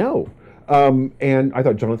 I know. And I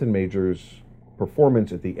thought Jonathan Majors'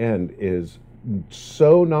 performance at the end is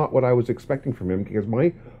so not what I was expecting from him, because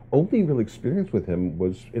my only real experience with him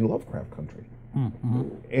was in Lovecraft Country.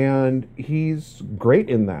 And he's great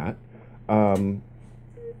in that.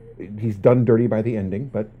 He's done dirty by the ending,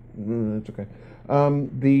 but it's okay.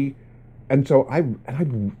 And so I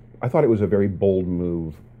thought it was a very bold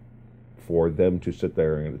move for them to sit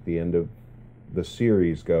there and at the end of the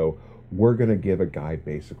series go, we're going to give a guy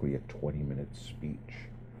basically a 20-minute speech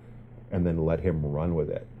and then let him run with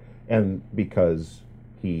it. And because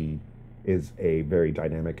he is a very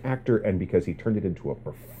dynamic actor, and because he turned it into a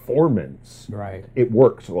performance, Right. it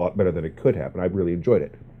works a lot better than it could have, and I really enjoyed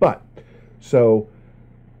it. But so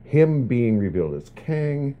him being revealed as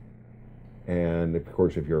Kang, and of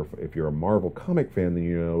course, if you're a Marvel comic fan, then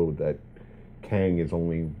you know that Kang is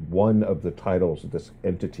only one of the titles that this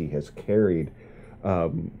entity has carried,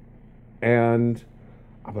 and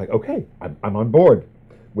I'm like, okay, I'm on board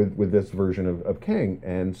with this version of Kang,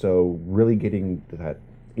 and so really getting that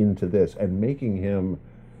into this and making him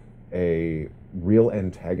a real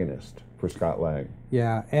antagonist for Scott Lang.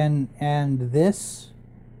 Yeah, and this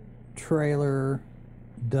trailer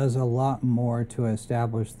does a lot more to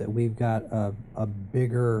establish that we've got a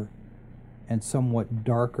bigger and somewhat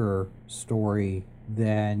darker story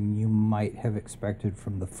than you might have expected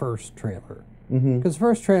from the first trailer. Because the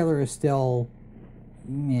first trailer is still,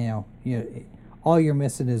 all you're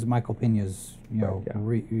missing is Michael Pena's, your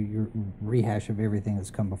rehash of everything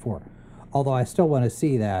that's come before. Although I still want to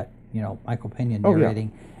see that, Michael Pena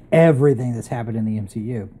narrating everything that's happened in the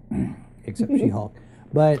MCU, except She-Hulk.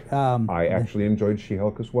 But I actually enjoyed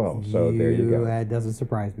She-Hulk as well, so there you go. That doesn't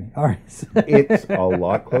surprise me. All right. It's a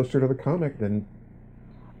lot closer to the comic than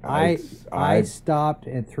I stopped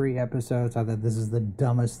at 3 episodes. I thought this is the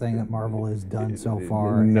dumbest thing that Marvel has done so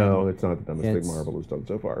far. No, it's not the dumbest thing Marvel has done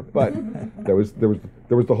so far. But there was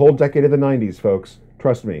the whole decade of the '90s, folks.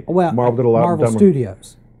 Trust me. Well, Marvel did a lot.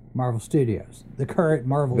 Marvel Studios, the current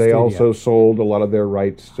Marvel. They Studios. also sold a lot of their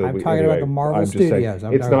rights. So I'm talking about the Marvel Studios.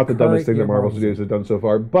 It's not the dumbest thing that Marvel Studios has done so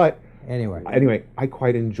far. But anyway, I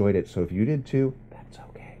quite enjoyed it. So if you did too, that's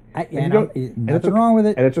okay. Nothing wrong with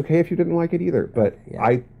it. And it's okay if you didn't like it either. But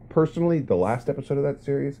I personally, the last episode of that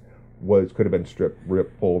series could have been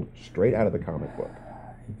pulled straight out of the comic book.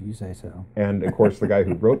 If you say so. And of course, the guy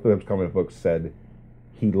who wrote those comic books said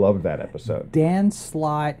he loved that episode. Dan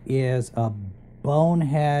Slott is a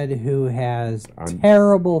bonehead who has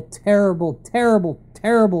terrible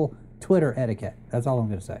Twitter etiquette. That's all I'm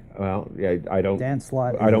going to say. Well, yeah, I don't. Dan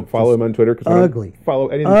Slott. I don't follow him on Twitter because I don't follow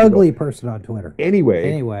anything. Ugly person on Twitter.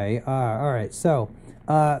 Anyway, all right. So,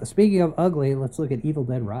 speaking of ugly, let's look at Evil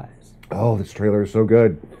Dead Rise. Oh, this trailer is so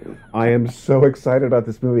good. I am so excited about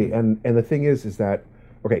this movie, and the thing is that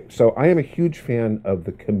okay. So I am a huge fan of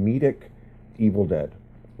the comedic Evil Dead,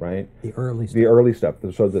 right? The early stuff.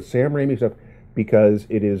 So the Sam Raimi stuff. Because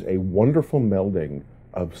it is a wonderful melding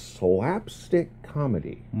of slapstick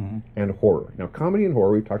comedy and horror. Now, comedy and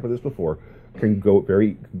horror, we've talked about this before, can go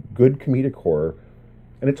very good comedic horror,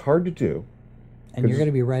 and it's hard to do. And you're going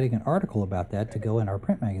to be writing an article about that to go in our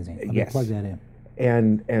print magazine. Let me plug that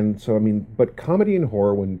in. And so, I mean, but comedy and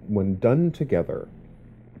horror, when done together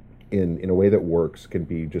in a way that works, can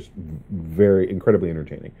be just very incredibly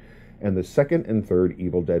entertaining. And the second and third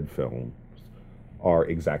Evil Dead films are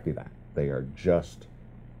exactly that. They are just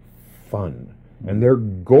fun, and they're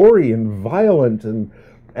gory and violent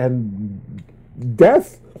and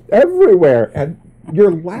death everywhere, and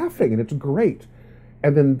you're laughing, and it's great.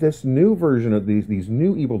 And then this new version of these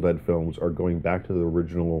new Evil Dead films are going back to the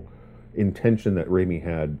original intention that Raimi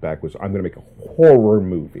had back was, I'm going to make a horror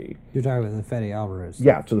movie. You're talking about the Fede Alvarez.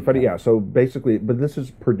 Yeah, so the Fede, yeah. So basically, but this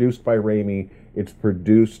is produced by Raimi. It's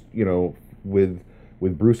produced, with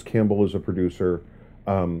Bruce Campbell as a producer.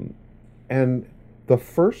 And the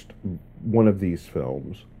first one of these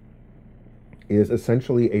films is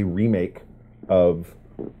essentially a remake of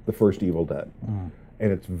the first Evil Dead.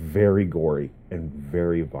 And it's very gory and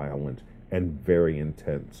very violent and very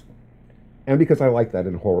intense. And because I like that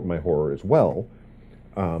in my horror as well,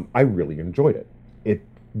 I really enjoyed it. It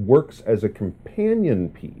works as a companion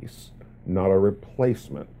piece, not a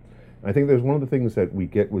replacement. And I think there's one of the things that we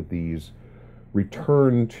get with these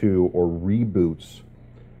return to or reboots.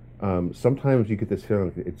 Sometimes you get this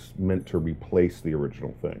feeling that it's meant to replace the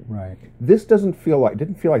original thing. Right. This didn't feel like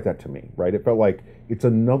that to me, right? It felt like it's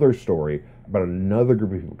another story about another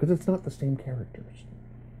group of people because it's not the same characters.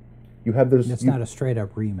 You have this. It's not a straight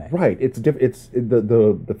up remake. Right. It's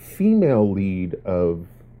the female lead of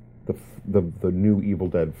the new Evil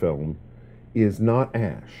Dead film is not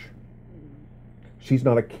Ash. She's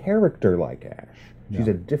not a character like Ash. She's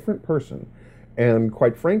a different person, and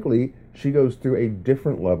quite frankly, she goes through a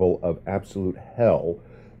different level of absolute hell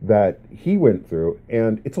that he went through,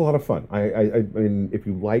 and it's a lot of fun. I mean, if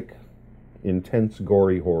you like intense,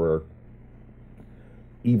 gory horror,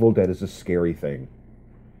 Evil Dead is a scary thing.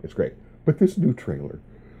 It's great. But this new trailer,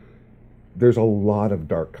 there's a lot of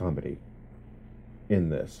dark comedy in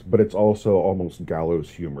this, but it's also almost gallows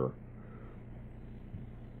humor.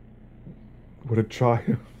 What a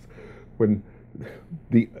child! When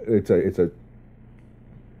it's a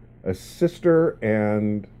sister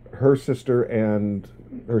and her sister and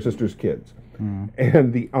her sister's kids.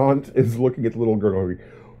 And the aunt is looking at the little girl going,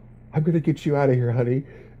 I'm going to get you out of here, honey.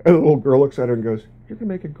 And the little girl looks at her and goes, you're going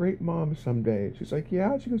to make a great mom someday. She's like,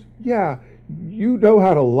 yeah? She goes, yeah, you know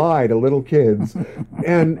how to lie to little kids.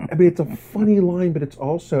 And, I mean, it's a funny line, but it's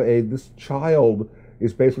also this child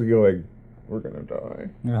is basically going, we're going to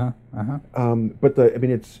die. But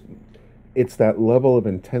it's that level of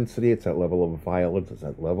intensity, it's that level of violence, it's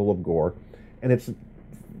that level of gore. And it's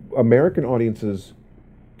American audiences,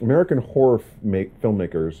 American horror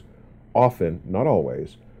filmmakers often, not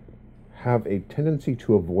always, have a tendency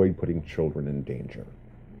to avoid putting children in danger,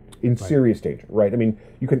 in serious danger, right? I mean,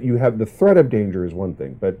 you have the threat of danger is one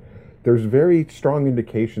thing, but there's very strong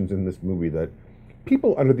indications in this movie that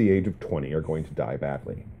people under the age of 20 are going to die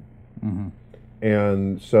badly.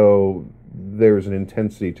 And so there's an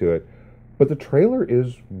intensity to it. But the trailer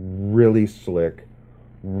is really slick,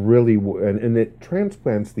 and it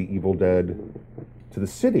transplants the Evil Dead to the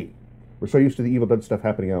city. We're so used to the Evil Dead stuff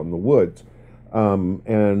happening out in the woods.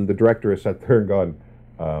 And the director has sat there and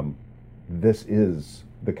gone, this is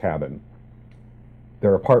the cabin.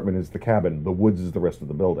 Their apartment is the cabin. The woods is the rest of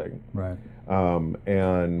the building. Right.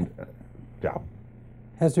 And yeah.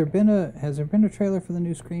 Has there been a trailer for the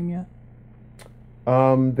new Scream yet?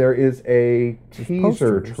 There is a teaser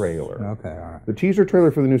Posters. trailer. Okay, all right. The teaser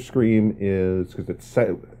trailer for the new Scream is, because it's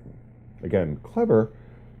set, again, clever,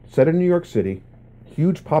 set in New York City,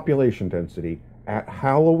 huge population density, at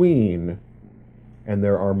Halloween, and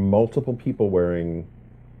there are multiple people wearing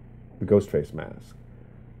the Ghostface mask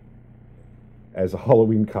as a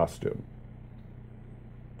Halloween costume.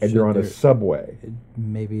 And you're on a subway.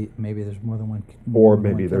 Maybe there's more than one. Or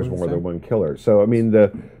maybe there's more than one killer. So, I mean,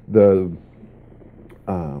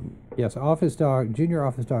 Yes, Junior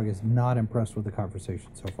Office Dog is not impressed with the conversation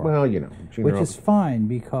so far. well, which is fine,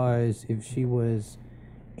 because if she was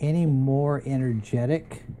any more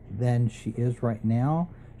energetic than she is right now,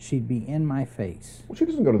 she'd be in my face. Well, she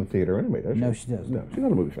doesn't go to the theater anyway, does she? No, she doesn't. No, she's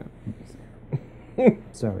not a movie fan.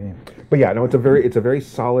 So, yeah. But yeah, no, it's a very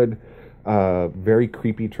solid, very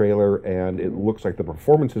creepy trailer, and it looks like the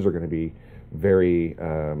performances are going to be very.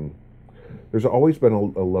 There's always been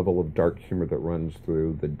a level of dark humor that runs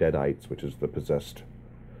through the Deadites, which is the possessed,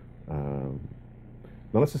 not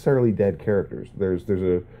necessarily dead characters. There's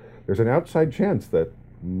an outside chance that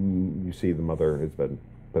you see the mother has been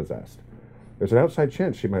possessed. There's an outside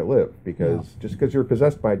chance she might live, because just because you're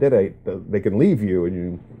possessed by a Deadite, they can leave you, and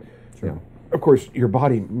you know, of course, your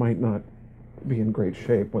body might not be in great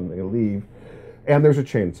shape when they leave. And there's a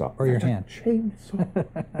chainsaw. Or your hand. Chainsaw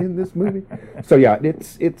in this movie. So yeah,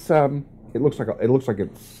 it looks like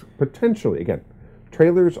it's potentially, again,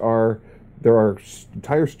 trailers there are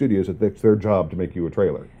entire studios that it's their job to make you a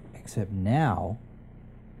trailer. Except now,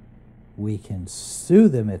 we can sue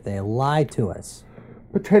them if they lie to us.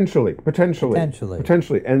 Potentially.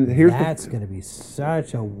 And That's going to be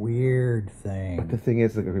such a weird thing. the thing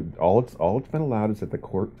is, that all it's been allowed is that the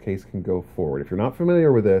court case can go forward. If you're not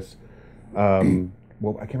familiar with this,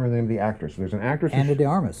 well, I can't remember the name of the actress. So there's an actress. Anna de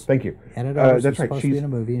Armas. Thank you. Anna de Armas that's was right. supposed to be in a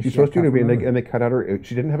movie. And She's she got supposed to be in a cut from movie, and they cut out her.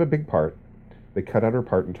 She didn't have a big part. They cut out her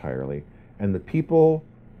part entirely, and the people.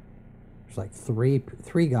 There's like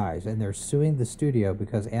three guys, and they're suing the studio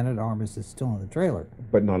because Anna de Armas is still in the trailer,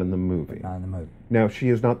 But not in the movie. not in the movie. Now she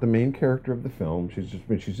is not the main character of the film. She's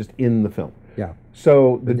just in the film. Yeah,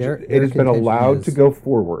 So Their it has been contention allowed to is- go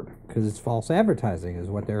forward. because it's false advertising, is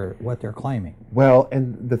what they're claiming. Well,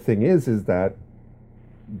 and the thing is that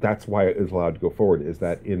that's why it is allowed to go forward. Is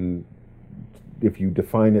that if you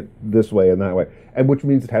define it this way and that way, and which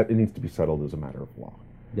means it needs to be settled as a matter of law.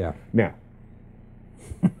 Yeah. Now,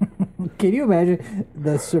 Can you imagine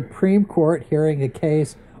the Supreme Court hearing a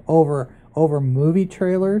case over movie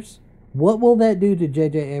trailers? What will that do to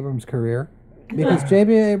J.J. Abrams' career? Because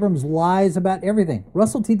J.J. Abrams lies about everything.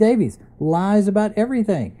 Russell T. Davies lies about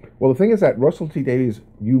everything. well, the thing is that Russell T. Davies,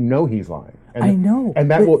 he's lying. And I know, and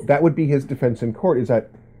but- that would be his defense in court. Is that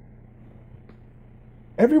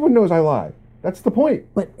everyone knows I lie. That's the point.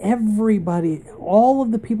 But everybody, all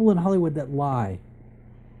of the people in Hollywood that lie,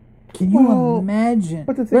 can you Well, imagine?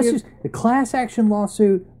 but the thing is- the class action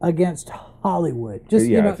lawsuit against Hollywood. Just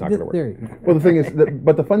Yeah, you know, it's not going to work. there you go. Well, the thing is,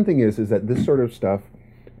 but the fun thing is that this sort of stuff,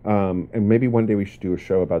 and maybe one day we should do a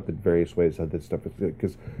show about the various ways that this stuff is,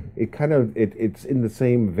 because it's in the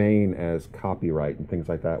same vein as copyright and things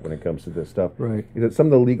like that when it comes to this stuff. Right. Is that some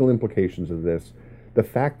of the legal implications of this, the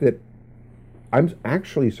fact that I'm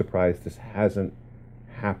actually surprised this hasn't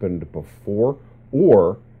happened before,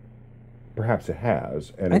 or perhaps it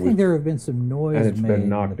has, and I it think was, there have been some noise and it's made been in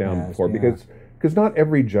knocked the down past, before, yeah. because not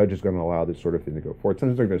every judge is going to allow this sort of thing to go forward.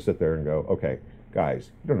 Sometimes they're going to sit there and go, okay,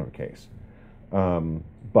 guys, you don't have a case.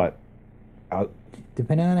 But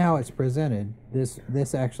Depending on how it's presented,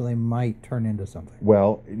 this actually might turn into something.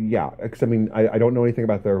 well, yeah. 'Cause, I mean, I don't know anything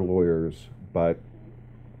about their lawyers, but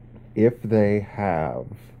if they have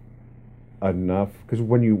enough, because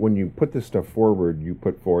when you put this stuff forward, you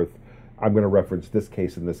put forth, I'm going to reference this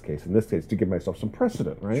case and this case and this case to give myself some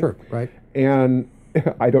precedent, right? Sure, right. And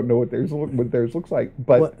I don't know what theirs looks like,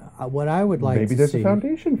 but What I would like maybe to there's see, a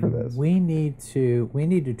foundation for this. we need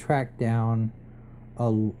to track down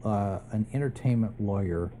an entertainment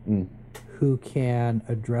lawyer who can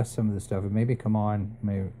address some of this stuff and maybe come on,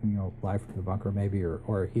 maybe live from the bunker, maybe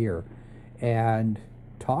or here, and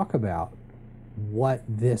talk about what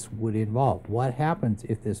this would involve. What happens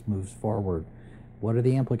if this moves forward? What are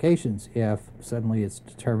the implications if suddenly it's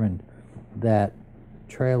determined that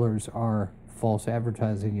trailers are false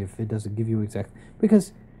advertising if it doesn't give you exact?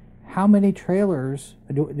 Because how many trailers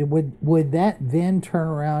would that then turn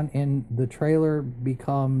around and the trailer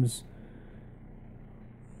becomes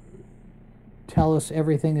tell us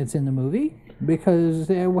everything that's in the movie? Because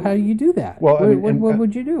how do you do that? Well, I mean, what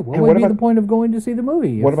would you do? What and would what be the about- point of going to see the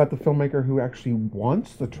movie? What about the filmmaker who actually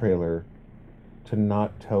wants the trailer to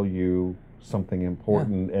not tell you something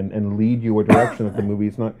important and lead you a direction that the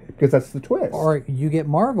movie's not, because that's the twist. Or you get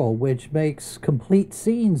Marvel, which makes complete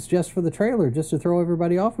scenes just for the trailer, just to throw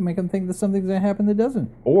everybody off and make them think that something's going to happen that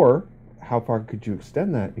doesn't. Or how far could you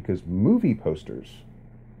extend that? Because movie posters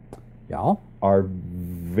Yeah. are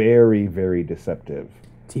very, very deceptive.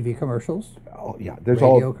 TV commercials. Oh, yeah, there's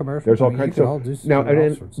Radio commercials. There's all I mean, you kinds could of all now, do all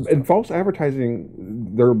and sorts of and stuff. false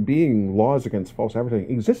advertising. There being laws against false advertising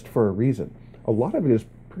exist for a reason. A lot of it is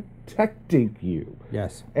protecting you.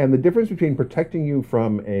 Yes. And the difference between protecting you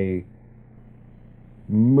from a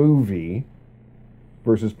movie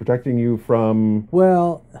versus protecting you from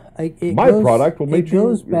Well, product will make it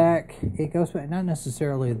goes you. back. It goes back. Not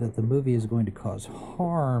necessarily that the movie is going to cause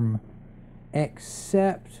harm,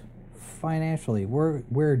 except financially.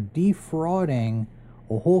 We're defrauding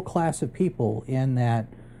a whole class of people in that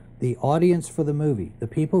the audience for the movie, the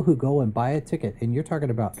people who go and buy a ticket, and you're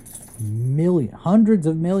talking about hundreds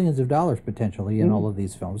of millions of dollars potentially in all of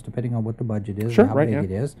these films, depending on what the budget is Sure, and how right, big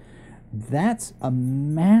yeah. it is. That's a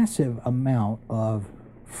massive amount of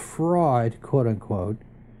fraud, quote unquote,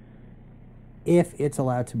 if it's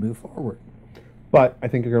allowed to move forward. But I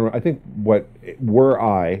think you're going to. I think what were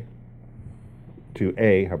I to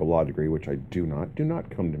have a law degree, which I do not. Do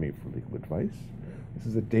not come to me for legal advice. This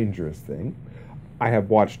is a dangerous thing. I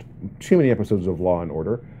have watched too many episodes of Law and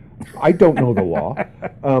Order. I don't know the law,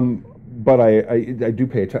 but I do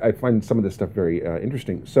pay attention. I find some of this stuff very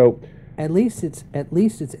interesting. So At least it's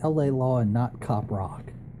L.A. law and not Cop Rock.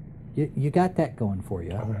 You got that going for you.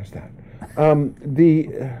 there's that.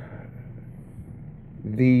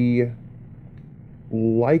 The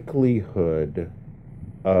likelihood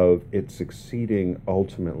of it succeeding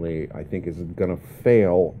ultimately, I think, is going to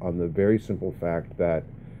fail on the very simple fact that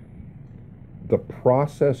the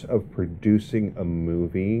process of producing a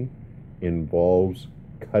movie involves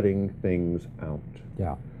cutting things out.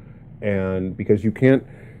 Yeah. And because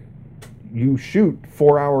you shoot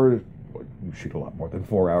 4 hours, you shoot a lot more than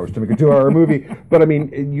 4 hours to make a 2-hour movie, but I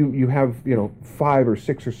mean, you have, 5 or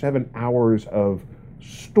 6 or 7 hours of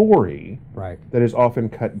story Right. that is often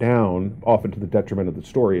cut down, often to the detriment of the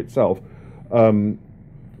story itself.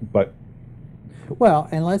 But Well,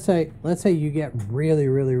 and let's say you get really,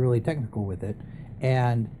 really, really technical with it,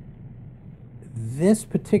 and this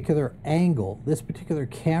particular angle, this particular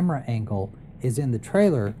camera angle, is in the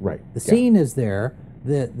trailer. Right, The yeah. scene is there.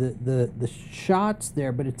 The shot's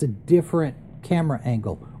there, but it's a different camera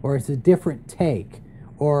angle, or it's a different take,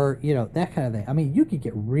 or that kind of thing. I mean, you could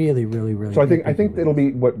get really, really, really. so I think nitpicky with it'll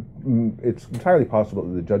this. be it's entirely possible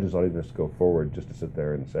that the judges ought to just go forward just to sit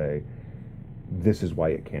there and say, this is why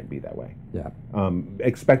it can't be that way. Yeah.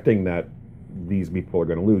 Expecting that these people are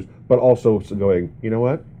going to lose, but also going, you know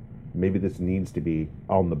what? Maybe this needs to be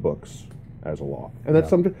on the books as a law. And that's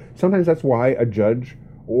sometimes that's why a judge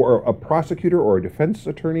or a prosecutor or a defense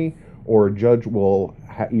attorney or a judge will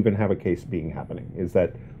even have a case happening, is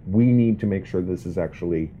that we need to make sure this is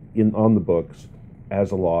actually on the books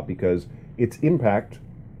as a law, because its impact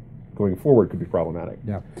going forward could be problematic.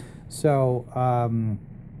 Yeah. So,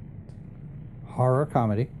 horror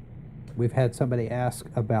comedy. We've had somebody ask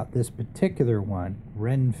about this particular one,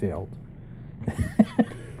 Renfield.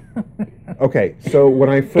 Okay, so when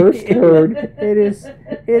I first heard it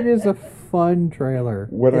is a fun trailer.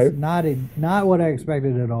 When It's not what I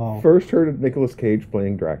expected at all. of Nicolas Cage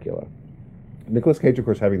playing Dracula, Nicolas Cage, of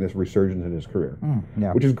course, having this resurgence in his career,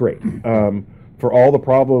 Yeah. which is great. For all the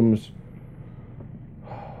problems,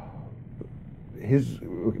 his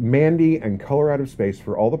Mandy and Color Out of Space,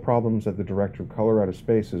 for all the problems that the director of Color Out of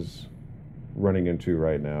Space is running into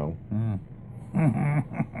right now.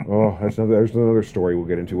 Oh, there's another story we'll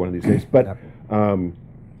get into one of these days. But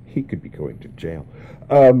he could be going to jail.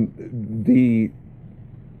 The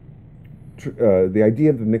idea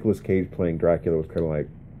of Nicolas Cage playing Dracula was kind of like,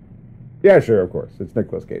 yeah, sure, of course, it's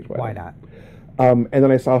Nicolas Cage. Why not? And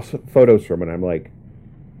then I saw photos from it, and I'm like,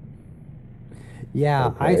 yeah,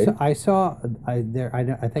 okay. I saw. I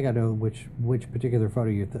think I know which particular photo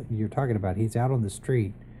you're talking about. He's out on the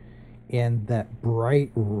street in that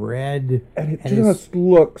bright red, and it just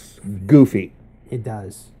looks goofy. It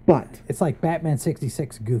does. But it's like Batman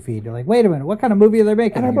 '66 goofy. They're like, wait a minute, what kind of movie are they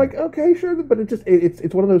making? And I'm like, okay, sure, but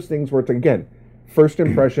it's one of those things where it's, again, first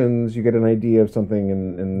impressions. You get an idea of something,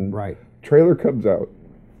 and right. Trailer comes out,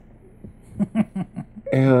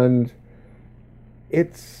 and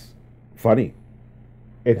it's funny.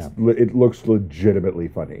 It looks legitimately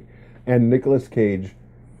funny, and Nicolas Cage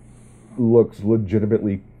looks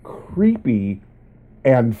legitimately creepy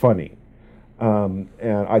and funny. And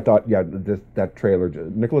I thought, yeah, that trailer.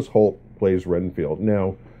 Nicholas Hoult plays Renfield.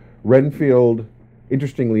 Now, Renfield,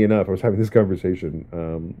 interestingly enough, I was having this conversation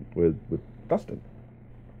with Dustin,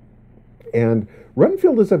 and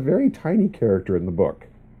Renfield is a very tiny character in the book.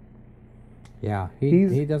 Yeah,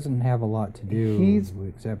 he doesn't have a lot to do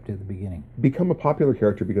except at the beginning. Become a popular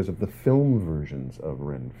character because of the film versions of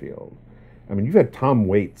Renfield. I mean, you've had Tom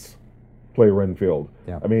Waits play Renfield.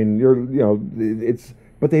 Yeah. I mean,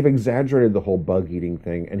 but they've exaggerated the whole bug eating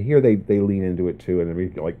thing, and here they lean into it too, and they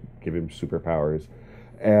like give him superpowers,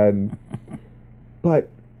 but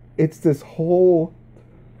it's this whole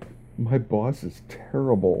my boss is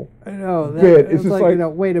terrible. I know. It's just like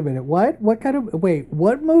wait a minute. What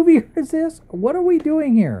movie is this? What are we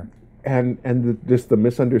doing here? And the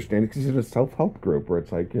misunderstanding, because it's a self-help group where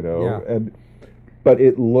it's like, but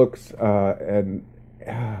it looks well,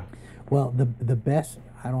 the best,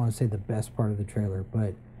 I don't want to say the best part of the trailer,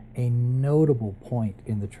 but a notable point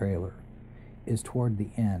in the trailer is toward the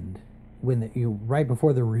end, when right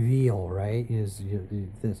before the reveal, right, is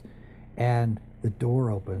this, and the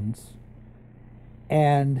door opens,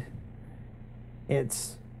 and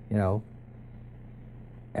it's, am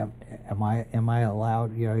I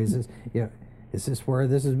allowed, is this where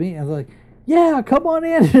this is me? I was like, yeah, come on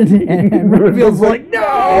in. And Renfield's like,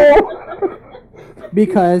 no!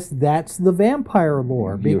 Because that's the vampire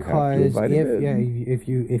lore. Because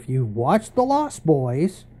if you watch The Lost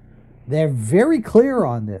Boys, they're very clear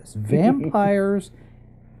on this. Vampires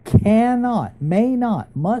cannot, may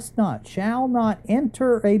not, must not, shall not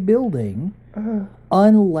enter a building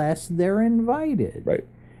unless they're invited. Right.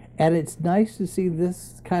 And it's nice to see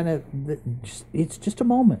this kind of, it's just a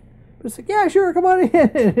moment. But it's like, yeah, sure, come on in.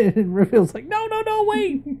 And Renfield's like, no,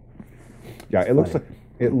 wait. Yeah, it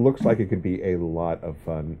looks like it could be a lot of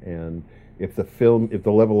fun, and if the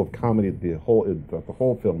level of comedy, the whole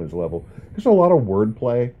film is level, there's a lot of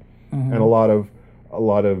wordplay, and a lot of.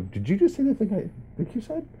 Did you just say the thing I think you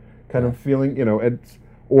said? Kind of feeling, did I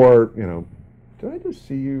just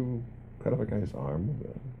see you cut off a guy's arm with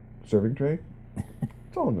a serving tray?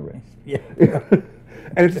 It's all in the wrist. Yeah.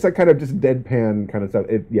 And it's just that kind of just deadpan kind of stuff.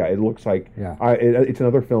 It looks like it's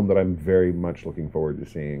another film that I'm very much looking forward to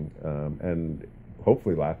seeing, and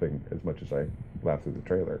hopefully laughing as much as I laughed through the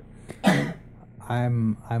trailer.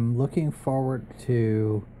 I'm looking forward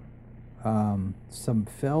to some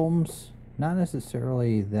films, not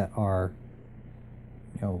necessarily that are,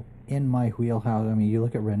 in my wheelhouse. I mean, you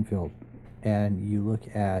look at Renfield, and you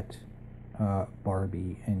look at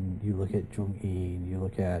Barbie, and you look at Jung-E, and you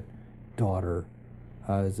look at Daughter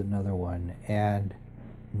is another one, and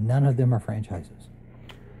none of them are franchises.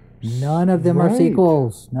 None of them are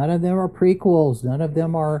sequels. None of them are prequels. None of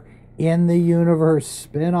them are in the universe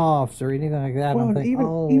spin-offs or anything like that. Well,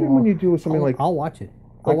 even when you do something like, I'll watch it.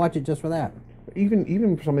 I'll watch it just for that.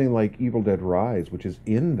 Even something like Evil Dead Rise, which is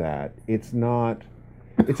in that, it's not.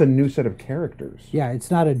 It's a new set of characters. Yeah,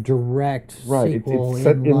 it's not a direct sequel. It's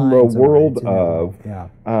set in the world of,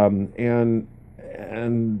 and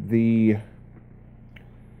the.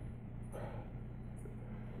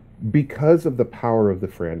 Because of the power of the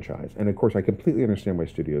franchise, and of course I completely understand why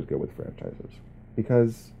studios go with franchises,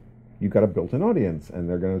 because you've got a built-in audience, and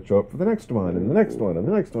they're going to show up for the next one, and the next one, and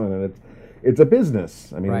the next one, and it's a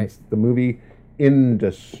business. I mean, It's the movie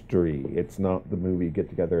industry. It's not the movie get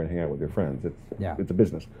together and hang out with your friends. It's a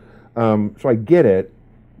business. So I get it,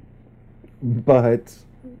 but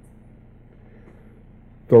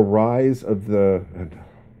the rise of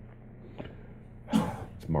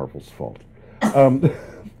it's Marvel's fault.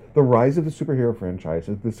 The rise of the superhero franchise,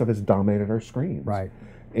 this stuff has dominated our screens. Right.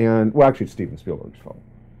 And, well, actually, it's Steven Spielberg's fault.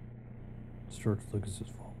 It's George Lucas's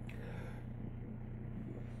fault.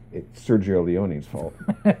 It's Sergio Leone's fault.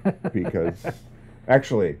 Because,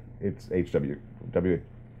 actually, it's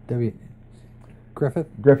Griffith?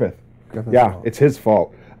 Griffith. Griffith's Yeah, fault. it's his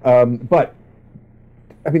fault. But,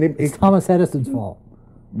 I mean, It's Thomas Edison's fault.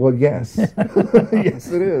 well, yes.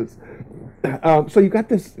 Yes, it is. So you got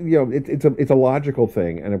this, it's a logical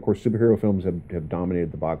thing. And, of course, superhero films have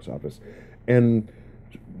dominated the box office. And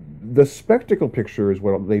the spectacle picture is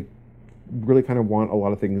what they really kind of want a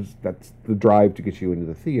lot of things. That's the drive to get you into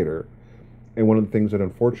the theater. And one of the things that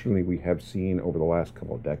unfortunately we have seen over the last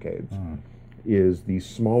couple of decades is these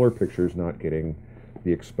smaller pictures not getting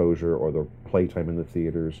the exposure or the playtime in the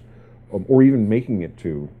theaters, or even making it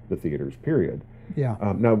to the theaters, period. Yeah.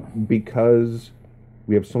 Now, because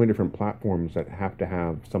we have so many different platforms that have to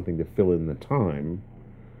have something to fill in the time,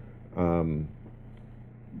 Warner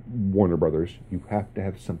Brothers, you have to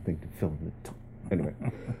have something to fill in the time. Anyway,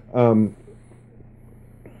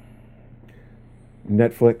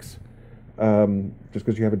 Netflix, just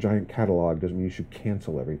because you have a giant catalog doesn't mean you should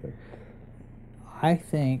cancel everything. I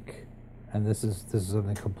think, and this is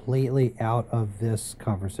something completely out of this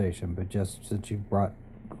conversation, but just since you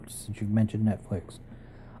mentioned Netflix,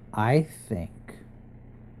 I think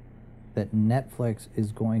that Netflix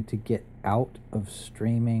is going to get out of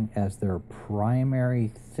streaming as their primary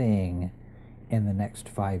thing in the next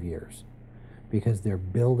 5 years, because they're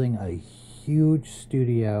building a huge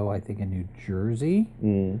studio, I think in New Jersey,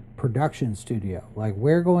 production studio. Like,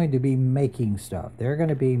 we're going to be making stuff. They're going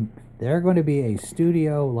to be a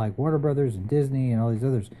studio like Warner Brothers and Disney and all these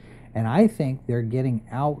others. And I think they're getting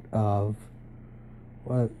out of,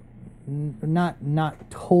 not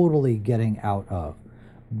totally getting out of,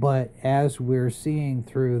 but as we're seeing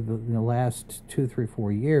through the last 2, 3,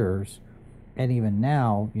 4 years, and even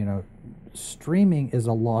now, streaming is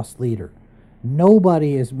a lost leader.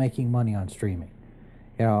 Nobody is making money on streaming.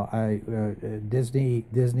 Disney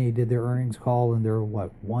did their earnings call, and they're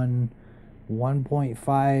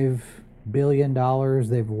 $1.5 billion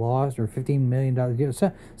they've lost, or $15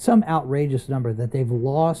 million. Some outrageous number that they've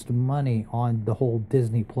lost money on the whole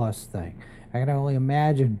Disney Plus thing. I can only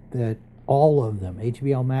imagine that all of them,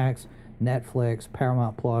 HBO Max, Netflix,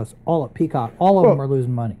 Paramount Plus, all of Peacock, all of them are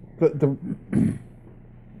losing money.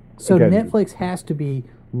 So again, Netflix has to be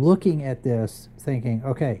looking at this thinking,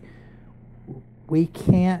 okay, we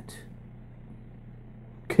can't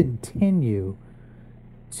continue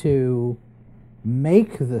to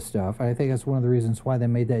make the stuff. I think that's one of the reasons why they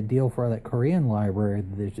made that deal for that Korean library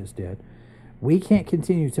that they just did. We can't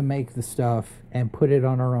continue to make the stuff and put it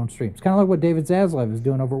on our own streams. Kind of like what David Zaslav is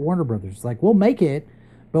doing over at Warner Brothers. It's like, we'll make it,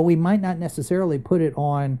 but we might not necessarily put it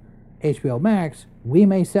on HBO Max. We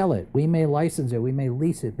may sell it. We may license it. We may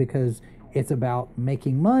lease it, because it's about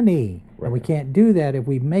making money. Right. And we can't do that if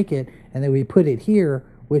we make it and then we put it here,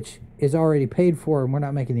 which is already paid for, and we're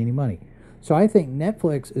not making any money. So I think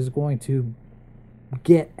Netflix is going to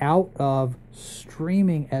get out of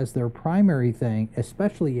streaming as their primary thing,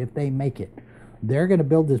 especially if they make it. They're going to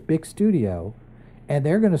build this big studio, and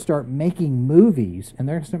they're going to start making movies, and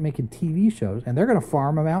they're going to start making TV shows, and they're going to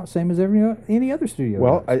farm them out, same as any other studio.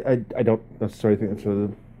 Well, does. I don't necessarily think that's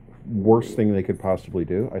the worst thing they could possibly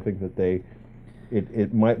do. I think that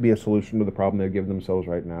it might be a solution to the problem they've given themselves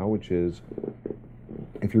right now, which is,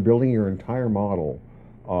 if you're building your entire model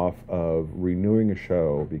off of renewing a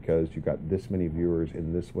show because you've got this many viewers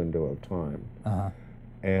in this window of time,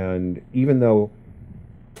 and even though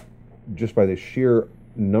just by the sheer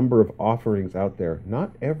number of offerings out there,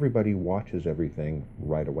 not everybody watches everything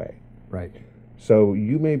right away. Right. So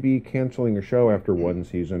you may be canceling a show after one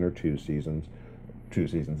season or 2 seasons. 2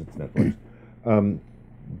 seasons, it's Netflix.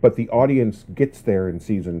 But the audience gets there in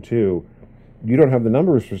season 2. You don't have the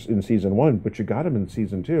numbers in season 1, but you got them in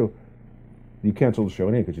season 2. You cancel the show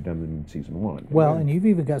anyway because you've done them in season 1. Well, and you've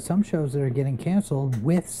even got some shows that are getting canceled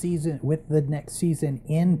with the next season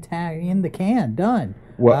in the can, done.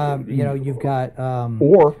 Well, you've got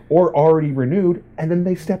or already renewed, and then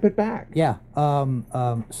they step it back. Yeah.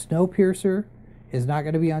 Snowpiercer is not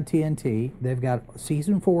going to be on TNT. They've got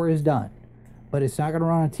season 4 is done, but it's not going to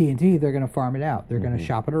run on TNT. They're going to farm it out. They're going to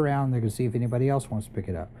shop it around. They're going to see if anybody else wants to pick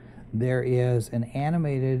it up. There is an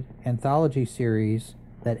animated anthology series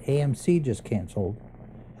that AMC just canceled,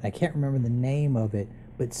 and I can't remember the name of it,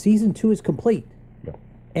 but season 2 is complete. Yeah.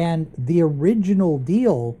 And the original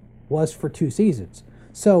deal was for 2 seasons.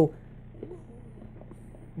 So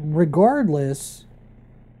regardless,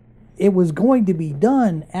 it was going to be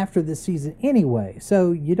done after this season anyway.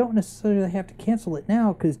 So you don't necessarily have to cancel it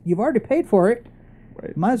now because you've already paid for it.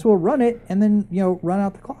 Right. Might as well run it and then run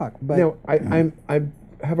out the clock. But I'm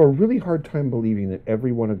have a really hard time believing that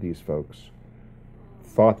every one of these folks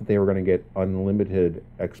thought that they were going to get unlimited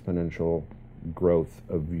exponential growth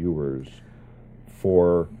of viewers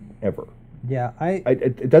forever. Yeah,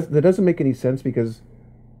 That doesn't make any sense because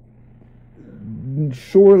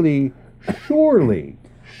surely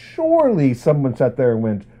someone sat there and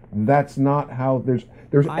went, that's not how there's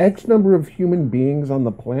X number of human beings on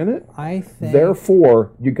the planet. I think.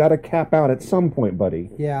 Therefore, you got to cap out at some point, buddy.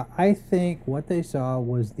 Yeah, I think what they saw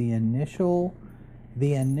was the initial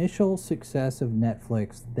success of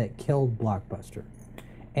Netflix that killed Blockbuster.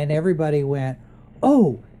 And everybody went,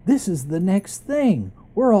 "Oh, this is the next thing.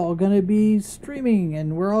 We're all going to be streaming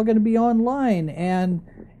and we're all going to be online and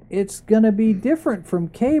it's going to be different from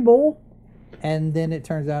cable." And then it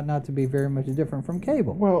turns out not to be very much different from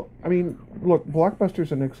cable. Well, I mean, look,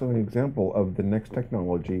 Blockbuster's an excellent example of the next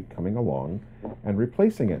technology coming along and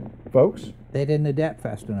replacing it. Folks, They didn't adapt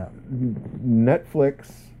fast enough.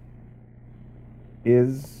 Netflix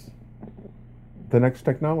is the next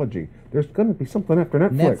technology. There's going to be something after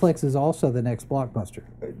Netflix. Netflix is also the next Blockbuster.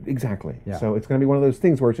 Exactly. Yeah. So it's going to be one of those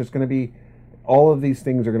things where it's just going to be, all of these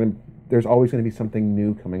things are going to, there's always going to be something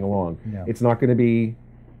new coming along. Yeah. It's not going to be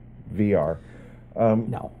VR.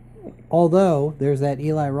 No. Although there's that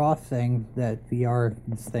Eli Roth thing, that VR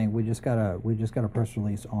thing, we just got a press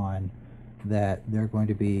release on that they're going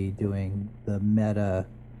to be doing the Meta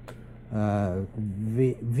VR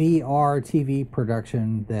TV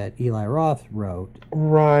production that Eli Roth wrote.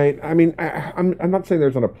 Right. I mean, I'm not saying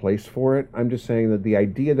there's not a place for it. I'm just saying that the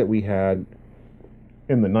idea that we had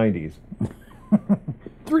in the 90s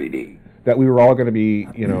 3D. that we were all going to be,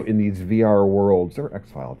 in these VR worlds. There were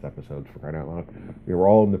X-Files episodes, for crying out loud.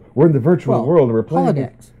 We're in the virtual world and we're playing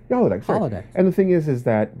holodecks. Holodecks. Right. Holodecks. And the thing is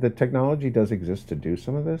that the technology does exist to do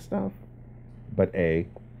some of this stuff, but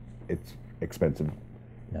it's expensive.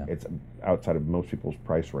 Yeah. It's outside of most people's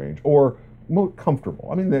price range, or more comfortable.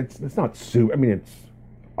 I mean, it's not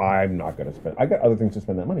I'm not going to spend. I got other things to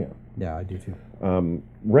spend that money on. Yeah, I do too.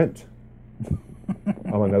 Rent,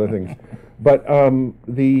 among other things. But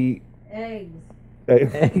the Eggs.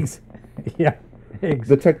 Eggs. Yeah. Eggs.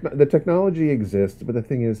 the technology exists, but the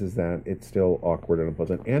thing is that it's still awkward and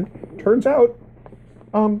unpleasant, and turns out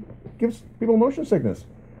gives people motion sickness.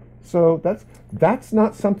 So that's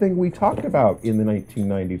not something we talked about in the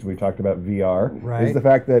 1990s. We talked about VR. Right. Is the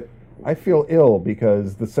fact that I feel ill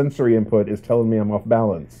because the sensory input is telling me I'm off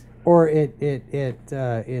balance. Or it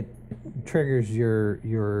triggers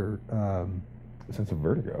your Sense of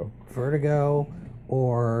vertigo. vertigo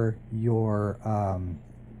or your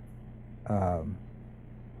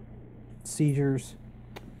seizures.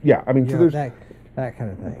 Yeah, I mean, so there's that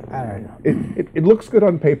kind of thing. I don't know. it looks good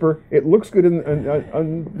on paper. It looks good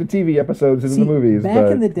on the TV episodes and in the movies.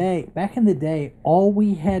 Back in the day, all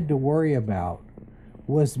we had to worry about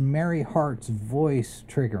was Mary Hart's voice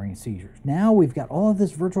triggering seizures. Now we've got all of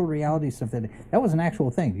this virtual reality stuff that was an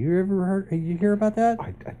actual thing. You hear about that?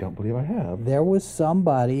 I don't believe I have. There was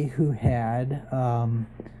somebody who had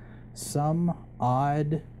some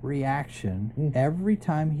odd reaction every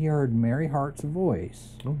time he heard Mary Hart's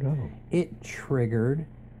voice. Oh no! It triggered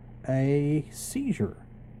a seizure.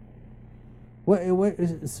 What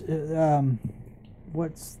is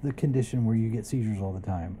what's the condition where you get seizures all the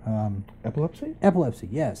time? Epilepsy? Epilepsy.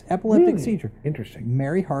 Yes, epileptic Really? seizure. Interesting.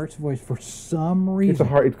 Mary Hart's voice, for some reason.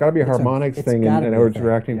 It's got to be a harmonics thing, gotta and be a it's thing,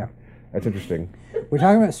 reacting. yeah. That's interesting. We're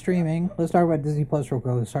talking about streaming. Let's talk about Disney Plus real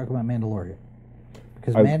quick. Let's talk about Mandalorian.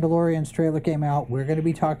 Because I- Mandalorian's trailer came out. We're going to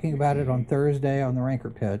be talking about it on Thursday on the Ranker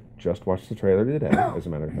Pit. Just watched the trailer today, as a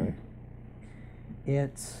matter of fact.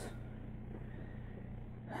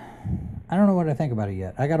 I don't know what I think about it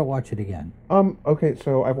yet. I got to watch it again. Okay,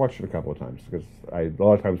 so I've watched it a couple of times because a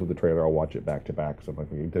lot of times with the trailer I'll watch it back to back. So I'm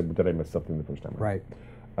like, did I miss something the first time? Right.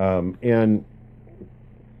 And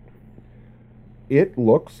it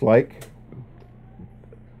looks like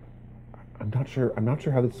I'm not sure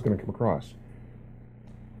how this is going to come across.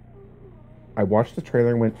 I watched the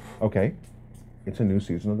trailer and went, okay, it's a new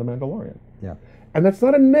season of The Mandalorian, Yeah. and that's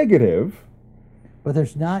not a negative. But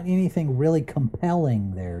there's not anything really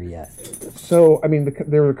compelling there yet. So, I mean,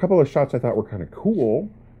 there were a couple of shots I thought were kind of cool,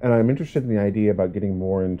 and I'm interested in the idea about getting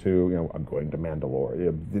more into, I'm going to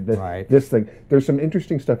Mandalore. Right. This thing. There's some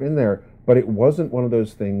interesting stuff in there, but it wasn't one of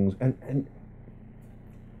those things. And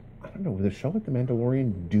I don't know, with a show like The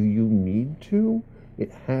Mandalorian, do you need to?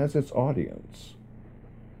 It has its audience.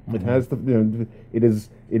 Mm-hmm. It has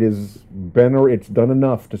it's done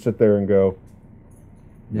enough to sit there and go,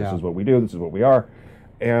 this Yeah. is what we do. This is what we are,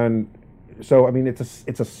 and so I mean,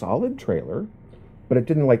 it's a solid trailer, but it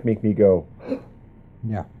didn't make me go.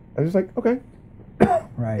 Yeah. I was just like, okay,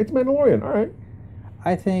 Right. it's Mandalorian. All right.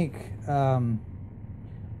 I think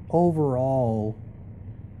overall,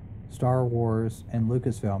 Star Wars and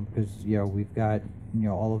Lucasfilm, because we've got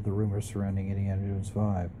all of the rumors surrounding Indiana Jones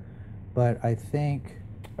 5, but I think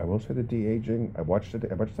I will say the de-aging. I watched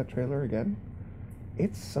that trailer again.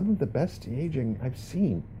 It's some of the best de-aging I've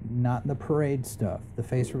seen. not the parade stuff, the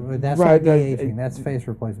face that's Right, not de-aging, that's face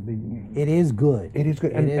replacement. It is good. It is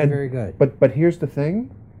good. It is very good. But here's the thing.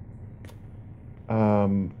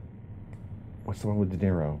 What's the one with De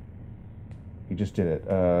Niro? He just did it.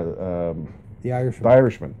 The Irishman. The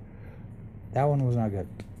Irishman. That one was not good.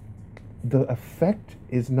 The effect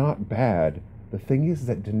is not bad. The thing is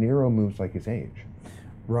that De Niro moves like his age.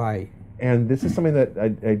 Right. And this is something that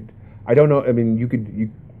I don't know. I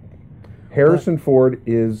mean, Harrison Ford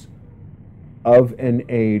is of an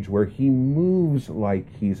age where he moves like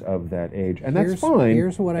he's of that age, and that's fine.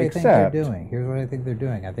 Here's what I think they're doing. Here's what I think they're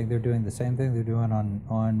doing. I think they're doing the same thing they're doing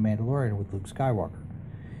on Mandalorian with Luke Skywalker.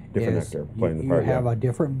 Different actor playing the part. You have a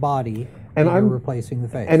different body, and you're I'm replacing the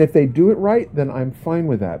face. And if they do it right, then I'm fine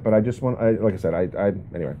with that. But I just want, like I said,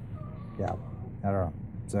 anyway. Yeah, I don't know.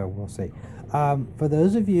 So we'll see. For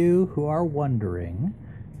those of you who are wondering,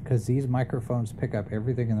 because these microphones pick up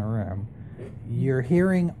everything in the room, you're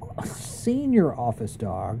hearing a senior office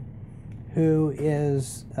dog who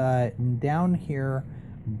is down here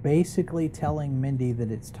basically telling Mindy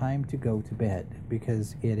that it's time to go to bed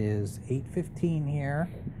because it is 8:15 here,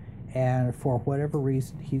 and for whatever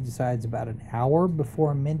reason he decides about an hour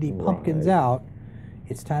before Mindy pumpkins out,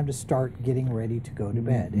 it's time to start getting ready to go to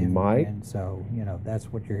bed. And so, that's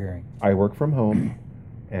what you're hearing. I work from home,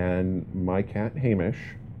 and my cat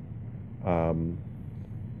Hamish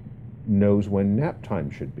knows when nap time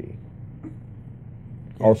should be. Yes.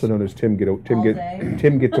 Also known as Tim gets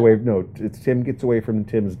away. No, it's Tim gets away from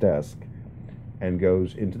Tim's desk and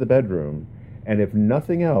goes into the bedroom, and if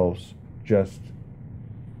nothing else, just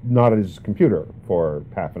not at his computer for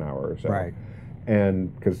half an hour or so. Right.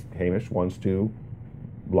 And because Hamish wants to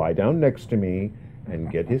lie down next to me and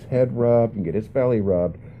get his head rubbed and get his belly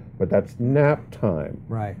rubbed, but that's nap time.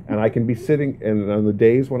 Right. And I can be sitting, and on the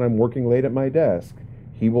days when I'm working late at my desk,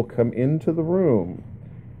 he will come into the room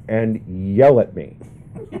and yell at me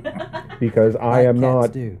because I am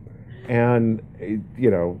not. Do. And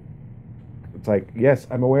it's like, yes,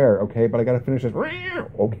 I'm aware, okay, but I got to finish this.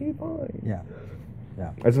 Okay, fine. Yeah.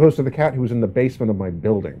 As opposed to the cat who was in the basement of my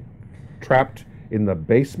building, trapped in the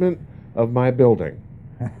basement of my building,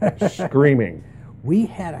 screaming. We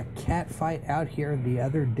had a cat fight out here the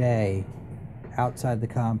other day outside the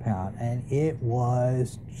compound, and it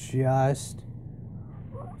was just,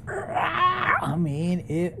 are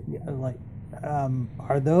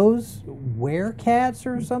those werecats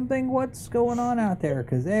or something? What's going on out there?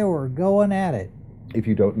 Because they were going at it. If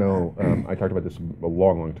you don't know, I talked about this a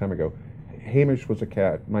long time ago. Hamish was a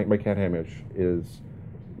cat. My cat Hamish was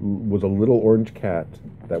a little orange cat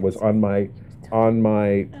that was on my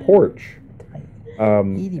porch.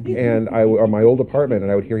 And on my old apartment,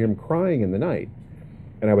 and I would hear him crying in the night,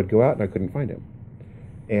 and I would go out and I couldn't find him,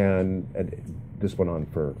 and this went on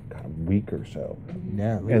for a week or so.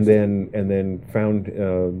 Yeah. And then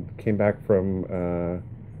came back from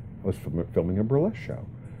I was filming a burlesque show,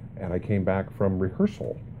 and I came back from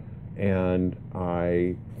rehearsal, and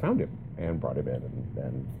I found him and brought him in,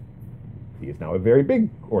 and he is now a very big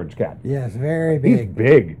orange cat. Yes, very big. He's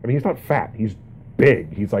big. I mean, he's not fat. He's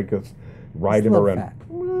big. He's like this. Ride him around. Fat.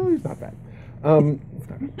 Well, he's not fat.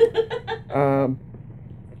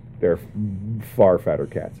 They're far fatter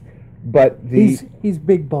cats, but he's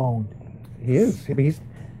big boned. He is. I mean,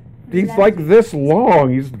 he's like this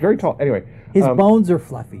long. He's very tall. Anyway, his bones are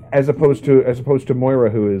fluffy, as opposed to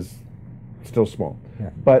Moira, who is still small.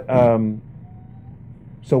 Yeah. But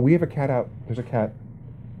so we have a cat out. There's a cat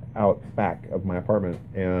out back of my apartment,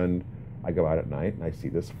 and I go out at night and I see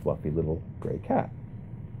this fluffy little gray cat,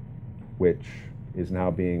 which is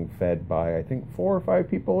now being fed by, I think, 4 or 5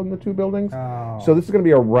 people in the 2 buildings. Oh. So this is going to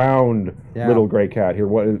be a round little gray cat here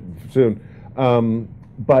soon.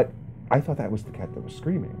 But I thought that was the cat that was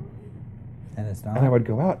screaming. And it's not. And I would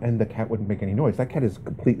go out, and the cat wouldn't make any noise. That cat is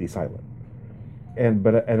completely silent. And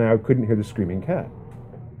I couldn't hear the screaming cat.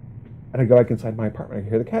 And I go back inside my apartment, I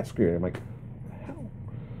hear the cat screaming. I'm like, what the hell?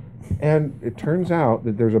 And it turns out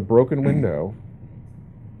that there's a broken window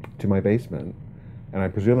to my basement, and I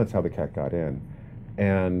presume that's how the cat got in,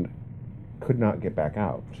 and could not get back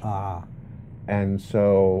out. Ah. And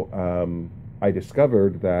so I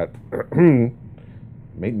discovered that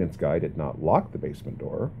maintenance guy did not lock the basement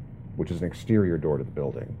door, which is an exterior door to the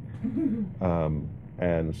building.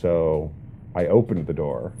 And so I opened the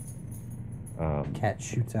door. Cat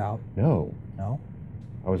shoots out. No. No?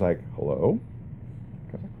 I was like, hello?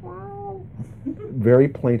 very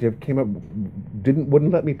plaintive. Came up,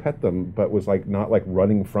 wouldn't let me pet them, but was like not like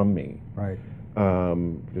running from me. Right.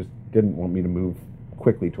 Just didn't want me to move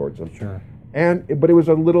quickly towards them. Sure. But it was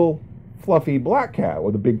a little fluffy black cat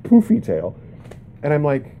with a big poofy tail, and I'm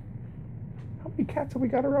like, how many cats have we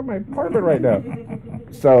got around my apartment right now?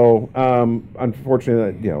 So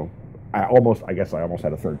unfortunately, I guess I almost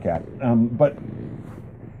had a third cat. But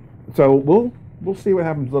so we'll see what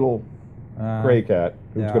happens, little gray cat.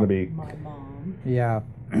 Who's yeah. going to be? My mom. Yeah.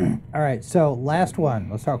 All right. So last one.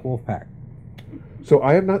 Let's talk Wolfpack. So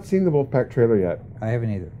I have not seen the Wolfpack trailer yet. I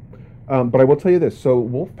haven't either. But I will tell you this. So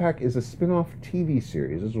Wolfpack is a spin-off TV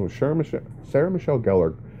series. This is with Sarah Michelle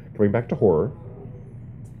Gellar coming back to horror.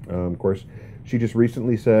 Of course, she just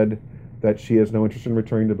recently said that she has no interest in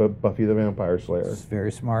returning to Buffy the Vampire Slayer. It's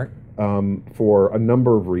very smart. For a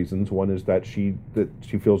number of reasons. One is that she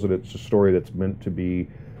feels that it's a story that's meant to be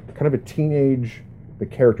kind of a teenage. The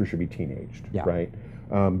character should be teenaged, Yeah. right?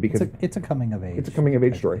 Because It's a coming of age. it's a coming of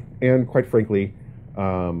age story, and quite frankly,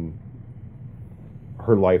 her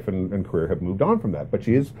life and career have moved on from that. But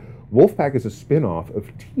Wolfpack is a spin-off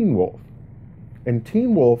of Teen Wolf, and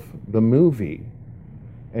Teen Wolf the movie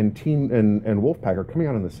and Wolfpack are coming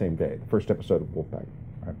out on the same day. The first episode of Wolfpack.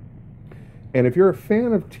 Right. And if you're a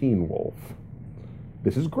fan of Teen Wolf,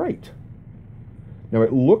 this is great. Now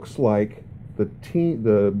it looks like the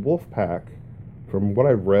Wolfpack, from what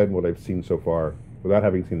I've read and what I've seen so far, without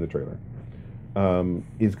having seen the trailer,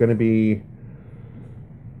 is going to be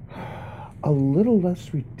a little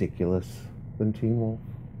less ridiculous than Teen Wolf.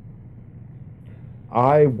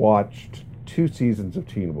 I watched 2 seasons of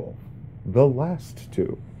Teen Wolf, the last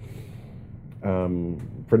 2.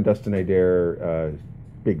 Friend Dustin Adair,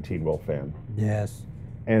 big Teen Wolf fan. Yes.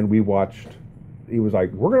 And we watched, he was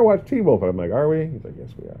like, we're going to watch Teen Wolf. And I'm like, are we? He's like, yes,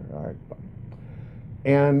 we are. All right, fine.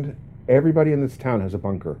 And everybody in this town has a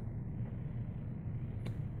bunker.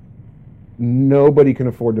 Nobody can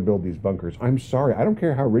afford to build these bunkers. I'm sorry. I don't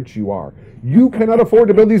care how rich you are. You cannot afford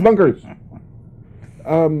to build these bunkers.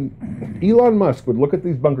 Elon Musk would look at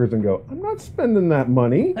these bunkers and go, I'm not spending that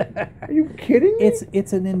money. Are you kidding me?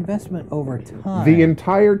 It's an investment over time. The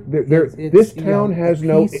entire this town has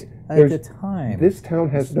no at the time. This town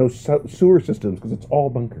has no sewer systems because it's all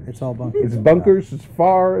bunkers. It's all bunkers. It's bunkers as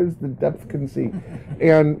far as the depth can see,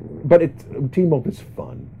 but Teen Wolf is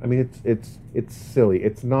fun. I mean, it's silly.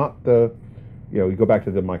 It's not the, you go back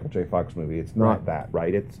to the Michael J. Fox movie. It's not Right. that,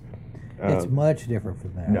 right? It's much different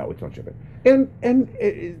from that. No, it's not different. And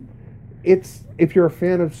it's, if you're a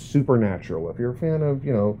fan of Supernatural, if you're a fan of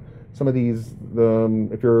some of these,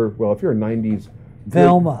 if you're a '90s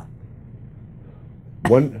Velma.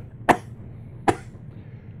 one.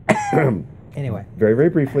 Anyway. Very, very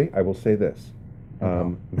briefly, I will say this.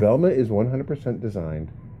 Velma is 100%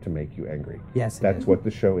 designed to make you angry. Yes, it That's is. what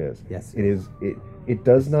the show is. Yes. It is. It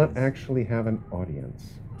does not actually have an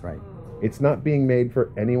audience. Right. It's not being made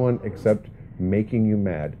for anyone except making you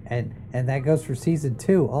mad. And that goes for season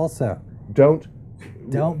 2 also. Don't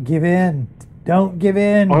give in. Don't give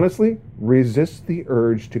in. Honestly, resist the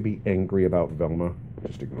urge to be angry about Velma.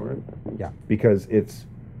 Just ignore it. Yeah. Because it's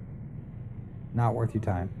Not worth your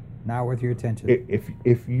time. Not worth your attention.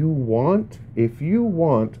 if you want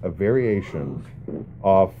a variation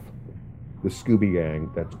off the Scooby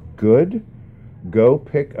Gang that's good, go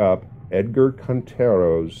pick up Edgar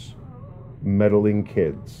Cantero's Meddling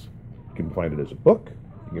Kids. You can find it as a book.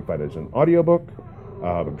 You can find it as an audiobook.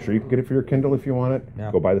 I'm sure you can get it for your Kindle if you want it.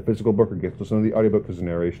 Yeah. Go buy the physical book or get to listen to the audiobook because the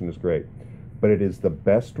narration is great. But it is the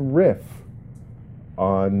best riff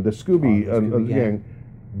on the Scooby, On the Scooby Gang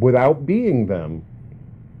without being them.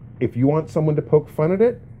 If you want someone to poke fun at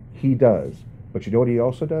it, he does. But you know what he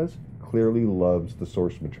also does? Clearly loves the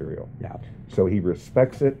source material. Yeah. So he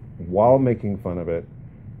respects it while making fun of it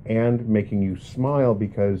and making you smile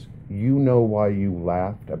because you know why you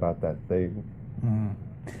laughed about that thing.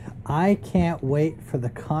 I can't wait for the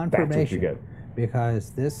That's confirmation. what you get.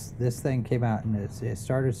 Because this thing came out and it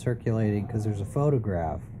started circulating because there's a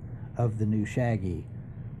photograph of the new Shaggy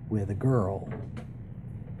with a girl.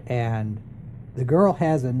 And the girl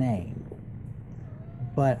has a name,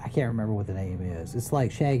 but I can't remember what the name is. It's like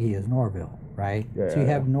Shaggy is Norville, right? So you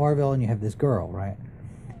have Norville and you have this girl, right?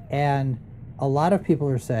 And a lot of people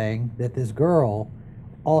are saying that this girl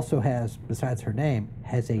also has, besides her name,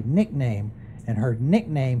 has a nickname, and her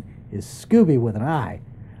nickname is Scooby with an I.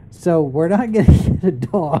 So we're not going to get a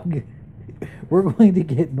dog. We're going to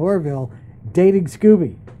get Norville dating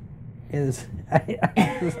Scooby. I'm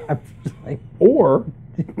just like, Or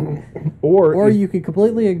if- you could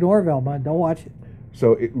completely ignore Velma and don't watch it.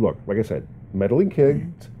 So look, like I said, Meddling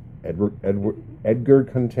Kids, Edgar Edgar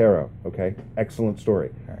Cantero, okay? Excellent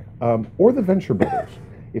story. All right. Or the Venture Brothers.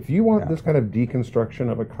 If you want Yeah. this kind of deconstruction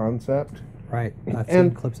of a concept, Right. I've seen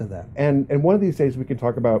And- clips of that. and one of these days we can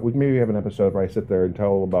talk about, we maybe have an episode where I sit there and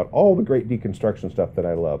tell about all the great deconstruction stuff that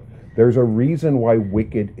I love. There's a reason why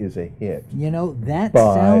Wicked is a hit. You know, that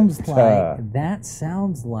But, sounds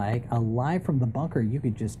like a Live from the Bunker. You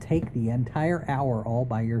could just take the entire hour all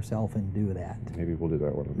by yourself and do that. Maybe we'll do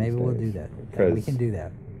that one of these Maybe we'll days. do that. We 'Cause- can do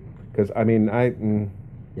that. Because, I mean,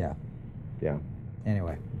 Yeah. yeah.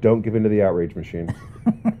 Anyway. Don't give in to the outrage machine.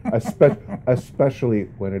 Especially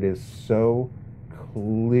when it is so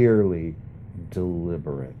clearly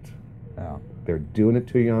deliberate. Oh. They're doing it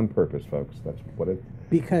to you on purpose, folks. That's what it.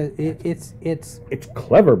 Because it's It's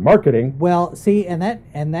clever marketing. well, see, and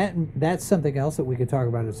that's something else that we could talk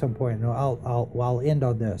about at some point. And I'll end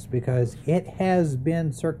on this because it has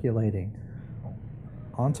been circulating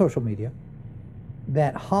on social media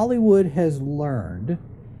that Hollywood has learned.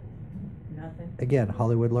 Nothing. Again,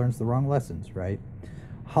 Hollywood learns the wrong lessons, right?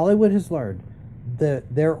 Hollywood has learned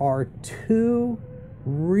that there are two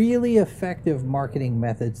really effective marketing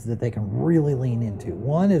methods that they can really lean into.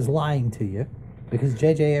 One is lying to you, because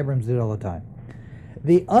J.J. Abrams did it all the time.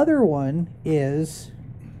 The other one is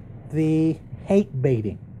the hate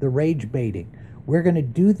baiting, the rage baiting. We're going to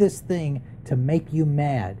do this thing to make you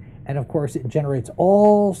mad. And of course, it generates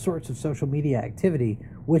all sorts of social media activity,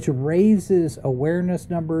 which raises awareness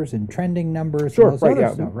numbers and trending numbers Sure, and all this right, other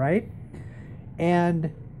yeah. stuff, right?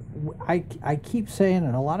 And I keep saying,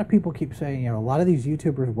 and a lot of people keep saying, a lot of these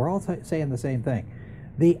YouTubers, we're all saying the same thing.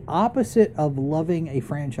 The opposite of loving a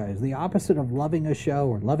franchise, the opposite of loving a show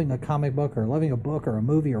or loving a comic book or loving a book or a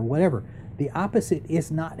movie or whatever, the opposite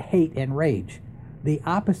is not hate and rage. The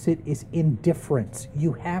opposite is indifference.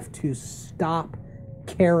 You have to stop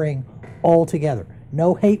caring altogether.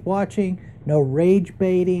 No hate watching, no rage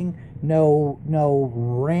baiting, no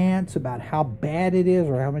rants about how bad it is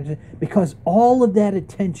or how much, because all of that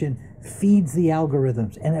attention feeds the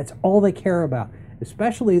algorithms, and that's all they care about.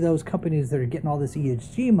 Especially those companies that are getting all this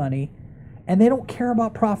ESG money, and they don't care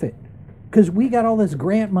about profit. Because we got all this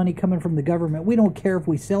grant money coming from the government. We don't care if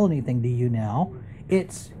we sell anything to you now.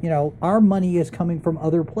 It's, our money is coming from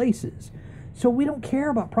other places. So we don't care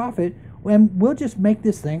about profit. And we'll just make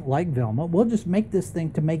this thing, like Velma, we'll just make this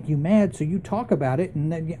thing to make you mad so you talk about it.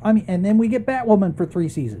 And then, and then we get Batwoman for 3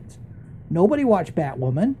 seasons. Nobody watched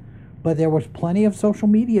Batwoman, but there was plenty of social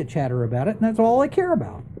media chatter about it, and that's all I care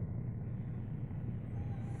about.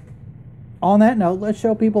 On that note, let's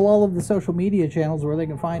show people all of the social media channels where they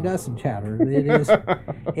can find us and chatter.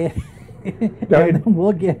 And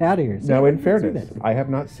we'll get out of here. Now, in See, fairness, that's- I have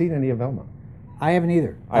not seen any of Velma. I haven't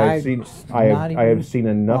either. I have seen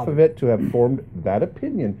enough of it to have formed that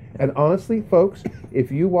opinion. And honestly, folks,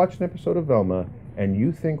 if you watch an episode of Velma and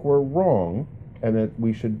you think we're wrong and that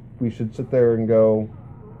we should sit there and go,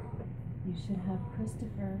 You should have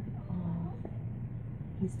Christopher on.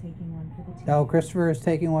 He's taking one for the team. Oh, Christopher is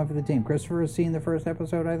taking one for the team. Christopher has seen the first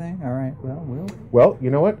episode, I think. All right. Well, well, you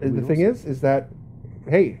know what? The thing is that,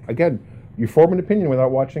 hey, again, you form an opinion without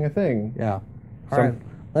watching a thing. yeah. All Some- right.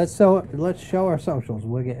 Let's show our socials.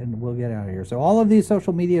 We'll get out of here. So all of these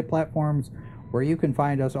social media platforms where you can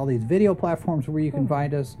find us, all these video platforms where you can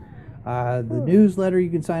find us, the newsletter you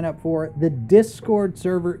can sign up for. The Discord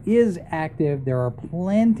server is active. There are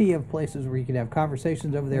plenty of places where you can have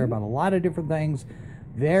conversations over there about a lot of different things.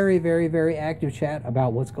 Very, very, very active chat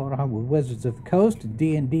about what's going on with Wizards of the Coast,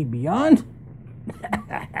 D&D Beyond.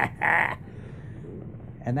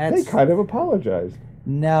 And They that's kind of apologized.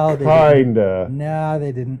 no, they Kinda. didn't. No,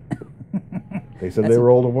 they didn't. They said they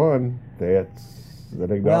rolled a 1. Well,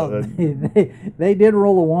 they did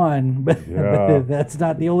roll a 1, but Yeah. that's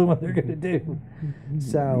not the only one they're going to do.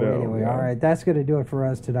 So No, anyway, no. all right, that's going to do it for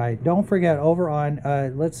us tonight. Don't forget, over on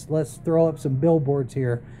let's throw up some billboards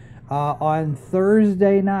here. On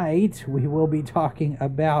Thursday night, we will be talking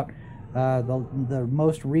about the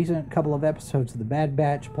most recent couple of episodes of The Bad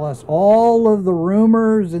Batch, plus all of the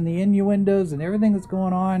rumors and the innuendos and everything that's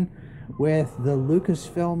going on with the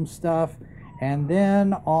Lucasfilm stuff. And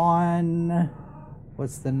then on,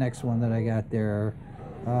 what's the next one that I got there?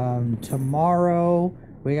 Tomorrow,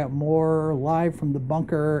 we got more Live from the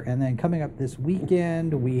Bunker. And then coming up this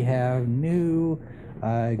weekend, we have new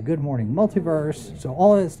Good Morning Multiverse. So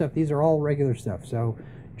all of that stuff, these are all regular stuff. So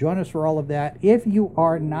join us for all of that. If you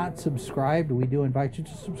are not subscribed, we do invite you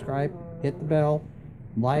to subscribe. Hit the bell,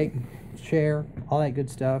 like, share, all that good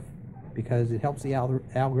stuff, because it helps the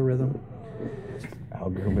algorithm.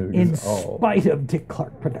 Algorithm In is all. spite of Dick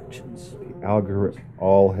Clark Productions.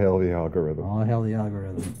 All hail the algorithm. All hell the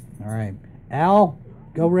algorithm. All right. Al,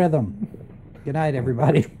 go rhythm. Good night,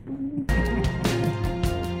 everybody.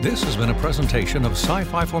 This has been a presentation of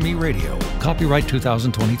Sci-Fi for Me Radio. Copyright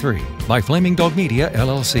 2023 by Flaming Dog Media,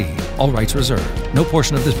 LLC. All rights reserved. No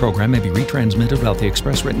portion of this program may be retransmitted without the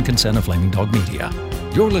express written consent of Flaming Dog Media.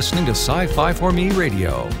 You're listening to Sci-Fi for Me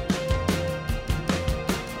Radio.